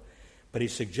ago. But he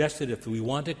suggested if we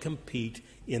want to compete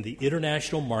in the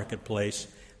international marketplace,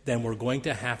 then we're going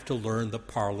to have to learn the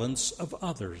parlance of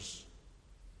others.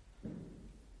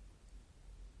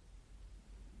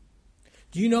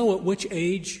 Do you know at which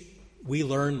age we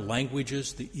learn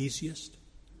languages the easiest?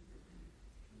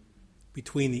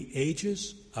 Between the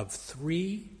ages of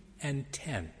 3 and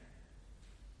 10.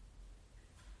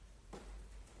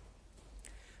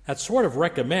 That sort of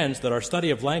recommends that our study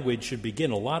of language should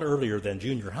begin a lot earlier than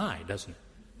junior high, doesn't it?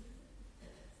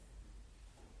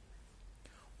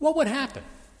 What would happen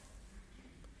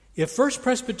if First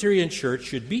Presbyterian Church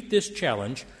should meet this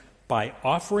challenge by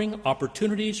offering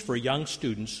opportunities for young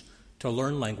students to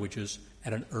learn languages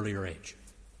at an earlier age?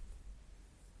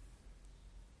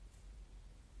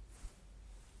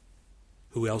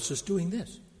 Who else is doing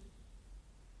this?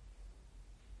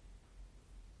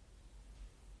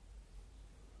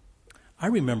 I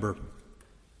remember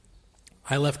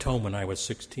I left home when I was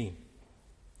 16,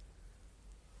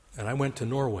 and I went to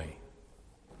Norway,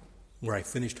 where I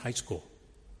finished high school.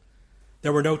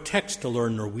 There were no texts to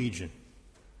learn Norwegian,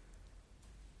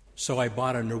 so I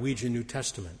bought a Norwegian New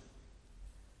Testament,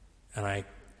 and I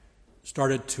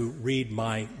started to read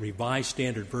my Revised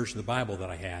Standard Version of the Bible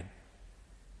that I had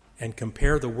and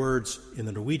compare the words in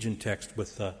the Norwegian text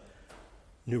with the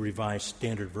New Revised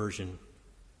Standard Version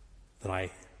that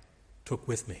I took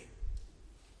with me.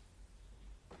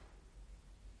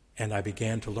 And I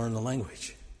began to learn the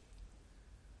language.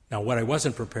 Now, what I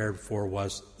wasn't prepared for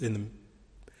was, in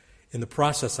the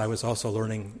process, I was also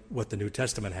learning what the New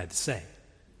Testament had to say.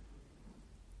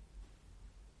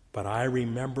 But I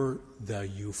remember the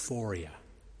euphoria.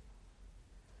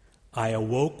 I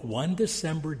awoke one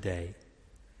December day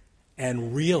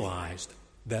and realized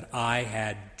that I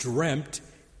had dreamt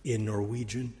in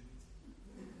Norwegian.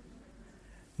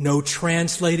 No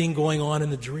translating going on in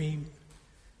the dream.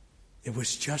 It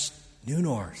was just New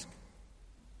Norsk.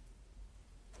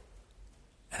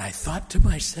 And I thought to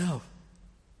myself,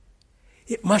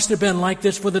 it must have been like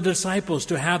this for the disciples,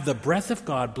 to have the breath of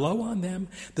God blow on them,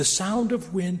 the sound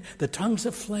of wind, the tongues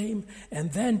of flame,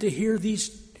 and then to hear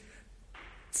these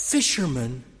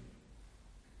fishermen,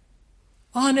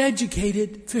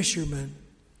 uneducated fishermen,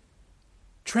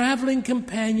 traveling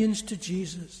companions to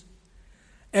Jesus,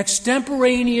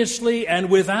 extemporaneously and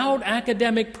without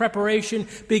academic preparation,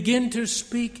 begin to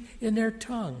speak in their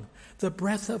tongue the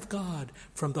breath of God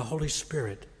from the Holy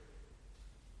Spirit.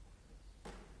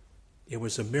 It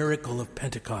was a miracle of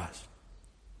Pentecost.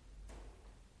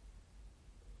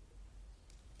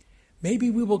 Maybe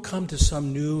we will come to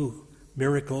some new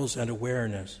miracles and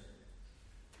awareness.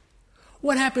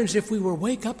 What happens if we were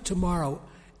wake up tomorrow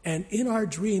and in our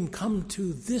dream come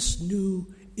to this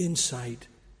new insight?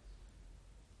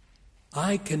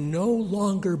 I can no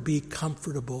longer be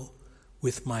comfortable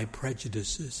with my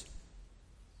prejudices.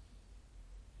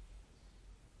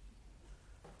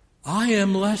 I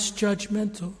am less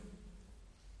judgmental.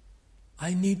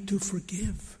 I need to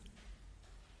forgive.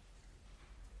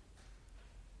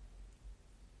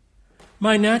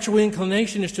 My natural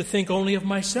inclination is to think only of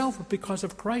myself, but because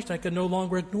of Christ, I can no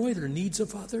longer ignore the needs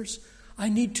of others. I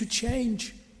need to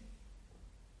change.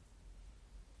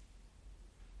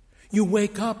 You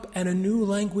wake up and a new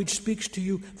language speaks to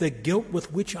you. The guilt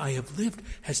with which I have lived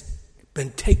has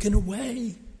been taken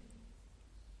away.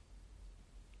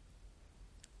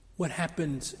 What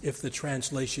happens if the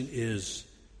translation is,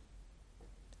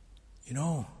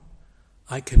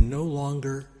 I can no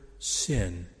longer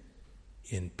sin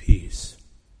in peace?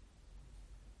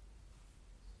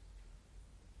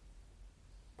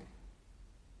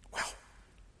 Well,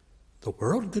 the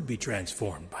world could be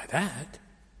transformed by that.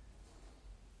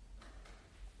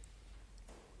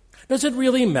 Does it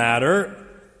really matter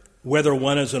whether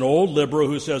one is an old liberal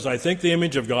who says, I think the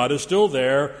image of God is still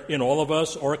there in all of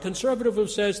us, or a conservative who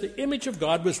says the image of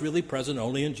God was really present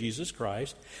only in Jesus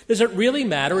Christ? Does it really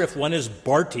matter if one is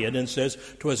Barthian and says,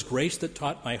 'Twas grace that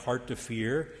taught my heart to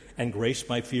fear, and grace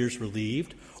my fears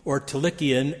relieved, or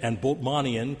Tillichian and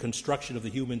Boltzmannian construction of the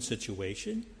human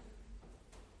situation?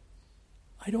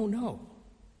 I don't know.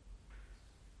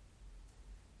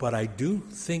 But I do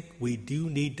think we do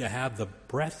need to have the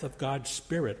breath of God's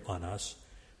Spirit on us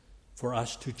for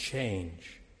us to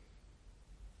change.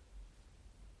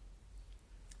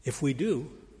 If we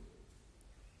do,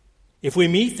 if we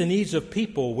meet the needs of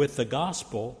people with the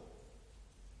gospel,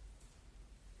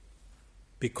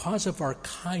 because of our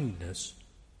kindness,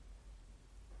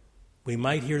 we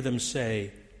might hear them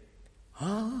say,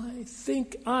 I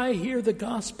think I hear the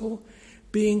gospel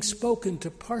being spoken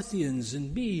to Parthians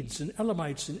and Medes and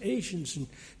Elamites and Asians and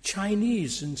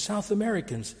Chinese and South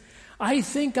Americans. I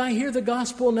think I hear the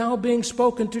gospel now being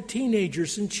spoken to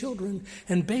teenagers and children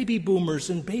and baby boomers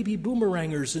and baby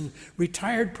boomerangers and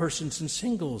retired persons and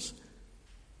singles.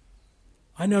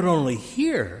 I not only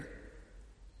hear,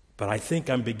 but I think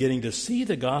I'm beginning to see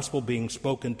the gospel being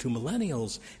spoken to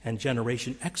millennials and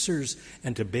Generation Xers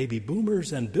and to baby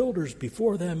boomers and builders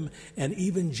before them and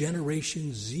even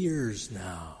Generation Zers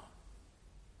now.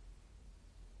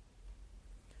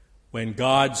 When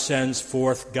God sends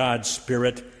forth God's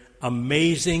Spirit,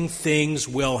 amazing things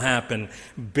will happen.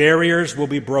 Barriers will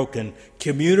be broken.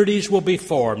 Communities will be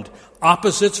formed.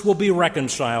 Opposites will be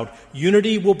reconciled.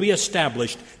 Unity will be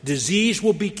established. Disease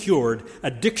will be cured.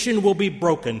 Addiction will be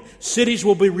broken. Cities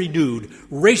will be renewed.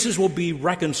 Races will be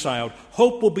reconciled.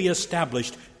 Hope will be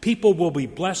established. People will be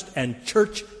blessed, and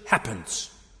church happens.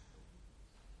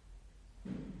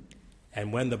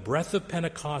 And when the breath of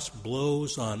Pentecost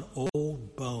blows on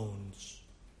old bones,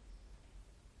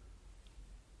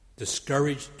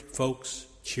 Discouraged folks,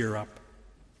 cheer up.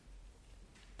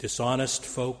 Dishonest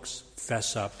folks,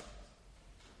 fess up.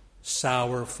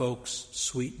 Sour folks,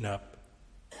 sweeten up.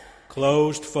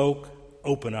 Closed folk,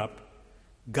 open up.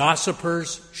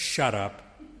 Gossipers, shut up.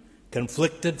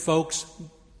 Conflicted folks,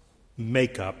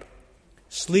 make up.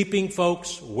 Sleeping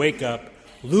folks, wake up.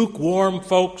 Lukewarm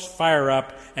folks, fire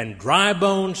up. And dry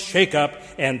bones, shake up.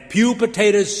 And pew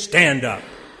potatoes, stand up.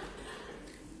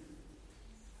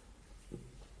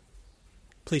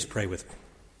 Please pray with me.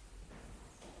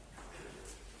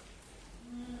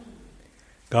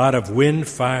 God of wind,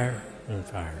 fire, and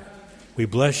fire, we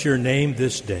bless your name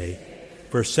this day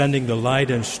for sending the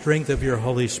light and strength of your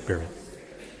Holy Spirit.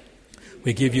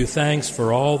 We give you thanks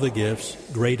for all the gifts,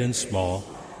 great and small,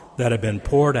 that have been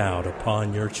poured out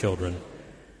upon your children.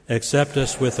 Accept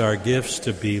us with our gifts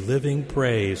to be living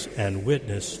praise and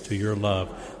witness to your love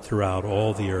throughout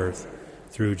all the earth,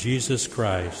 through Jesus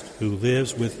Christ, who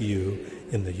lives with you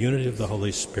in the unity of the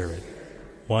Holy Spirit,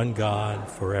 one God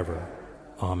forever.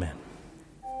 Amen.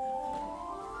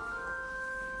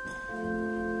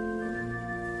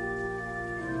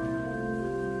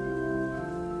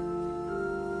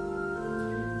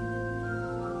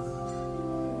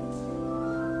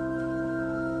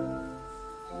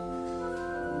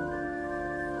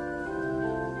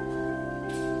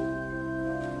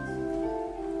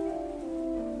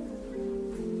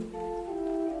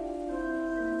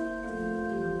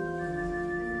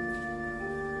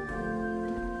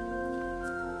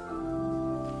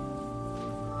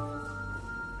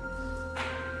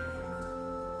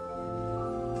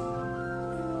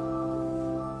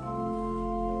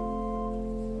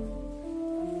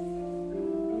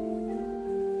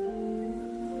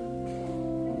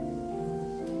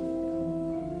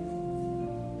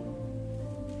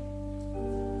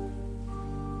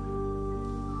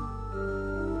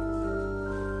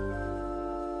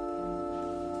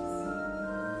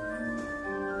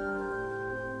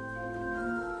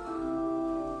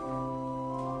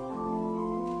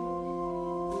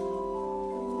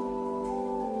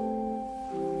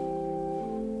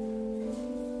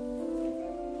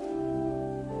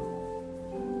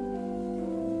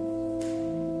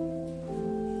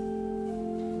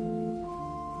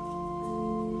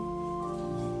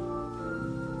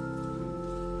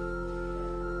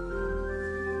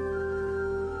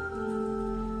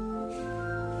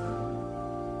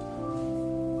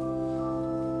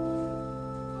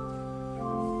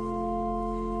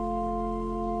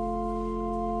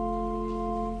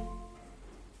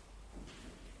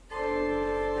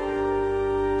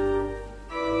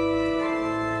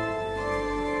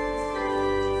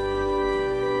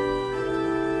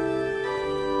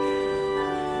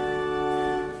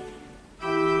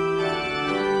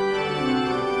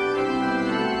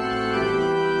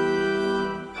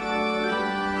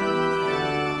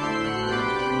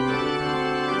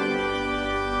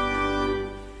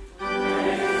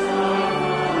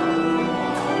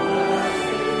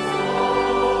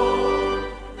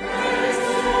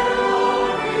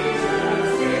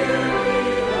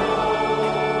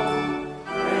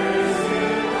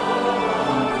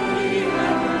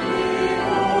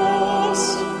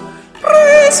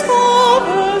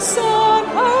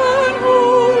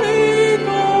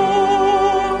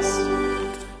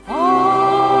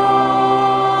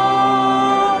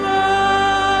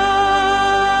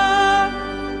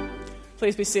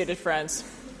 Please be seated, friends.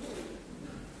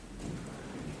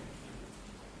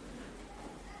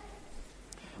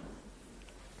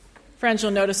 Friends,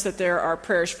 you'll notice that there are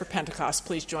prayers for Pentecost.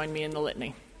 Please join me in the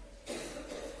litany.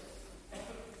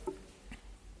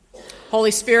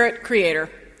 Holy Spirit, Creator,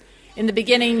 in the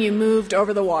beginning you moved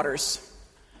over the waters.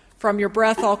 From your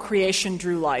breath all creation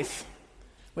drew life.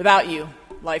 Without you,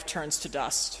 life turns to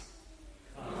dust.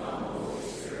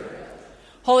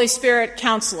 Holy Spirit,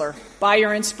 Counselor, by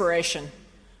your inspiration,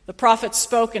 the prophets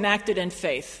spoke and acted in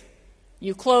faith.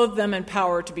 You clothed them in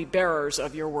power to be bearers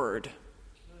of your word.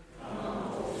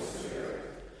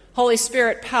 Holy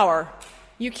Spirit, power,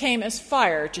 you came as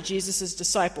fire to Jesus'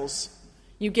 disciples.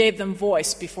 You gave them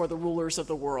voice before the rulers of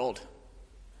the world.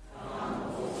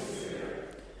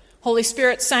 Holy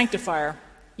Spirit, sanctifier,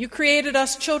 you created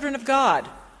us children of God.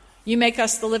 You make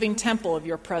us the living temple of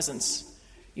your presence.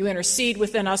 You intercede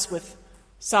within us with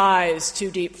sighs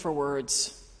too deep for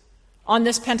words. On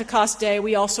this Pentecost day,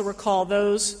 we also recall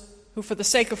those who, for the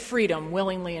sake of freedom,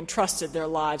 willingly entrusted their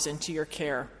lives into your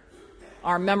care.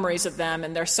 Our memories of them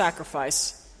and their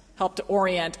sacrifice help to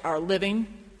orient our living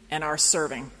and our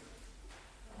serving.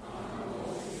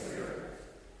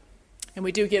 And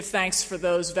we do give thanks for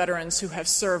those veterans who have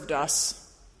served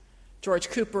us. George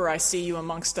Cooper, I see you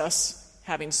amongst us,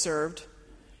 having served.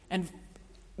 And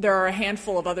there are a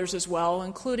handful of others as well,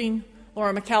 including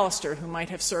Laura McAllister, who might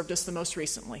have served us the most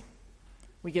recently.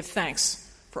 We give thanks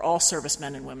for all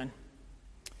servicemen and women.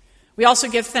 We also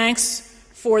give thanks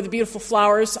for the beautiful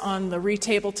flowers on the wreath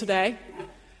table today.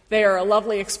 They are a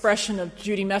lovely expression of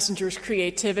Judy Messenger's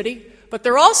creativity, but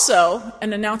they're also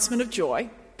an announcement of joy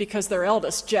because their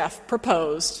eldest, Jeff,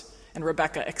 proposed and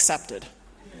Rebecca accepted.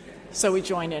 So we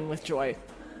join in with joy.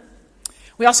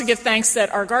 We also give thanks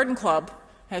that our garden club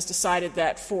has decided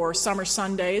that for summer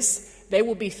Sundays, they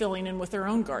will be filling in with their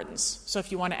own gardens. So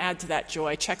if you want to add to that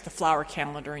joy, check the flower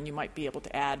calendar and you might be able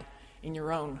to add in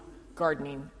your own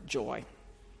gardening joy.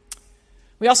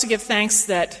 We also give thanks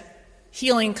that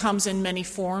healing comes in many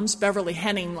forms. Beverly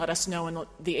Henning let us know in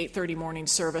the 8:30 morning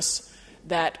service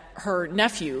that her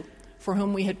nephew, for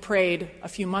whom we had prayed a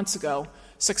few months ago,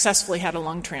 successfully had a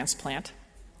lung transplant.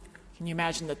 Can you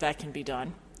imagine that can be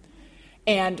done?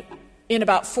 And in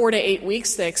about 4 to 8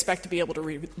 weeks, they expect to be able to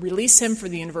release him for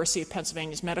the University of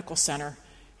Pennsylvania's Medical Center,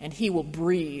 and he will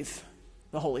breathe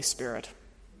the Holy Spirit.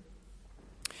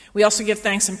 We also give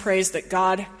thanks and praise that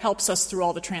God helps us through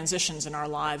all the transitions in our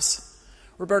lives.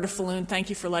 Roberta Falloon, thank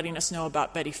you for letting us know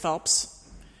about Betty Phelps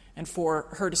and for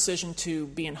her decision to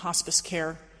be in hospice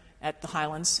care at the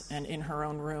Highlands and in her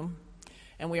own room.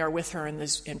 And we are with her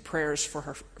in prayers for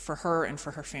her and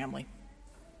for her family.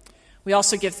 We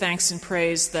also give thanks and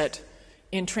praise that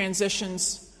in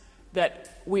transitions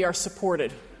that we are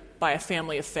supported by a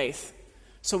family of faith.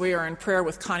 So we are in prayer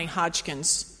with Connie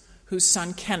Hodgkins, whose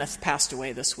son Kenneth passed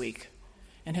away this week,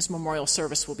 and his memorial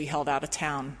service will be held out of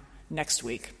town next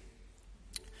week.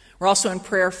 We're also in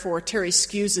prayer for Terry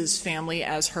Skewes' family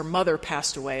as her mother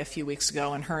passed away a few weeks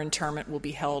ago, and her interment will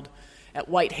be held at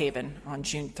Whitehaven on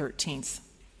June 13th.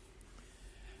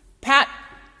 Pat,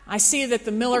 I see that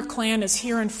the Miller clan is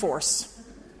here in force.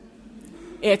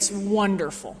 It's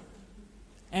wonderful.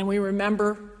 And we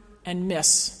remember and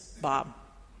miss Bob.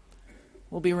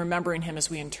 We'll be remembering him as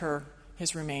we inter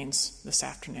his remains this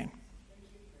afternoon.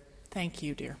 Thank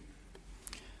you, dear.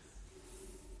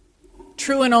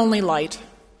 True and only light,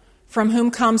 from whom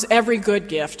comes every good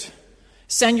gift,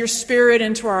 send your Spirit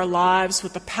into our lives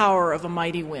with the power of a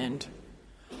mighty wind.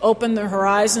 Open the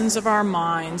horizons of our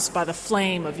minds by the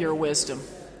flame of your wisdom.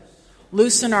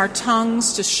 Loosen our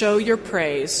tongues to show your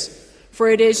praise, for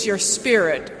it is your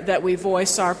Spirit that we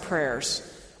voice our prayers,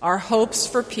 our hopes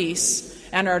for peace,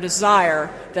 and our desire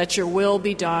that your will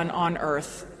be done on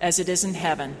earth as it is in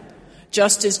heaven,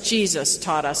 just as Jesus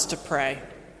taught us to pray.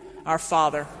 Our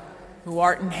Father, who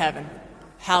art in heaven,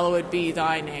 hallowed be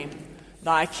thy name.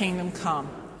 Thy kingdom come,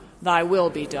 thy will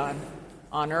be done,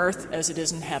 on earth as it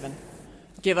is in heaven.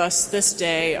 Give us this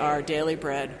day our daily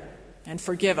bread, and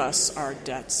forgive us our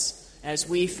debts, as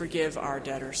we forgive our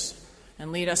debtors.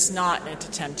 And lead us not into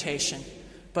temptation,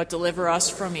 but deliver us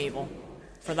from evil.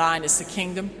 For thine is the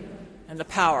kingdom, and the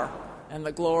power, and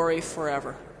the glory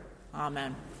forever.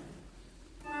 Amen.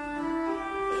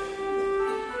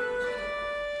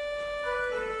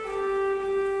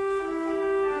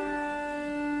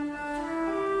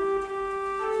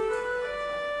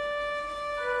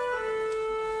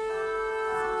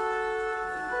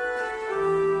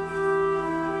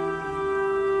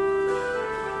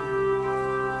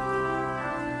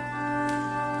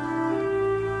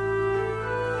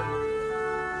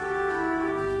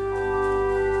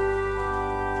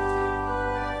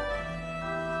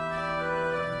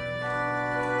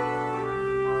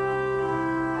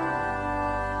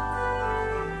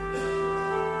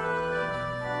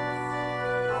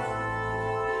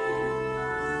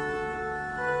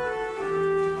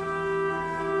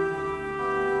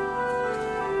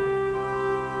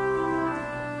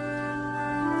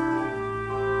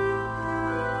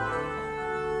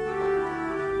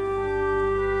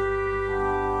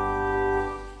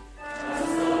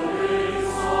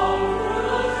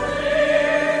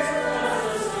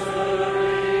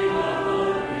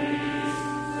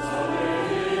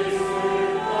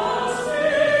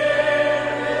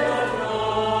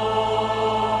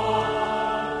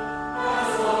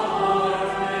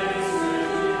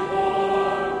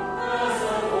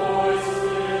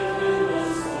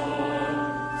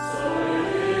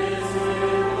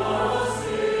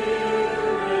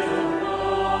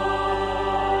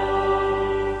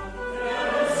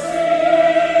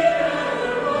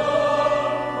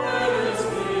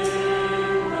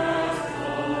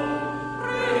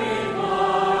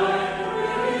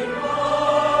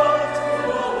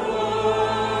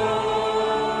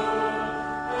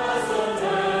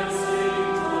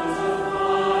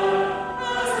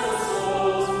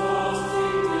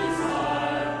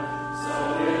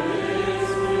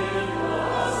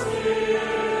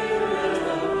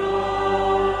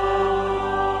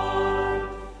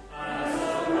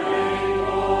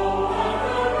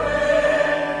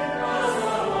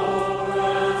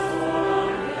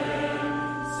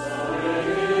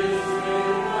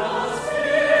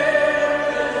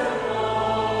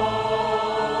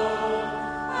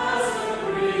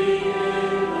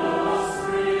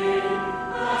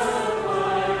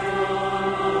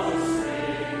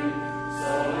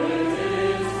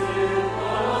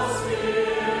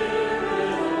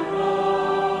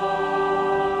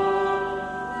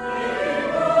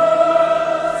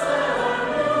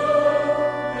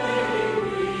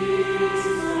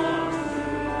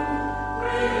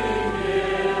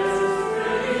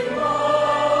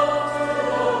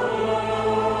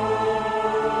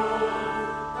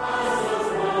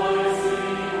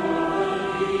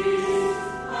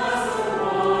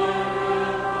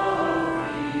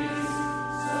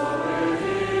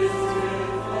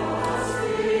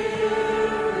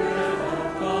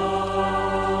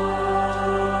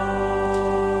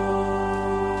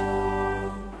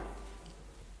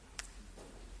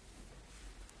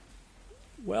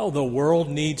 Well, the world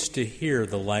needs to hear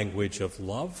the language of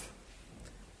love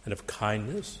and of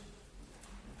kindness.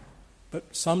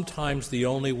 But sometimes the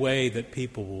only way that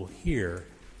people will hear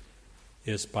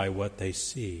is by what they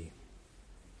see.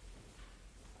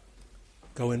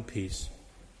 Go in peace.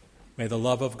 May the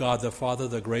love of God the Father,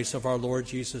 the grace of our Lord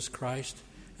Jesus Christ,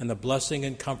 and the blessing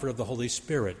and comfort of the Holy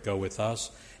Spirit go with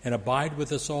us and abide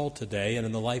with us all today and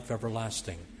in the life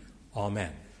everlasting.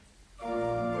 Amen.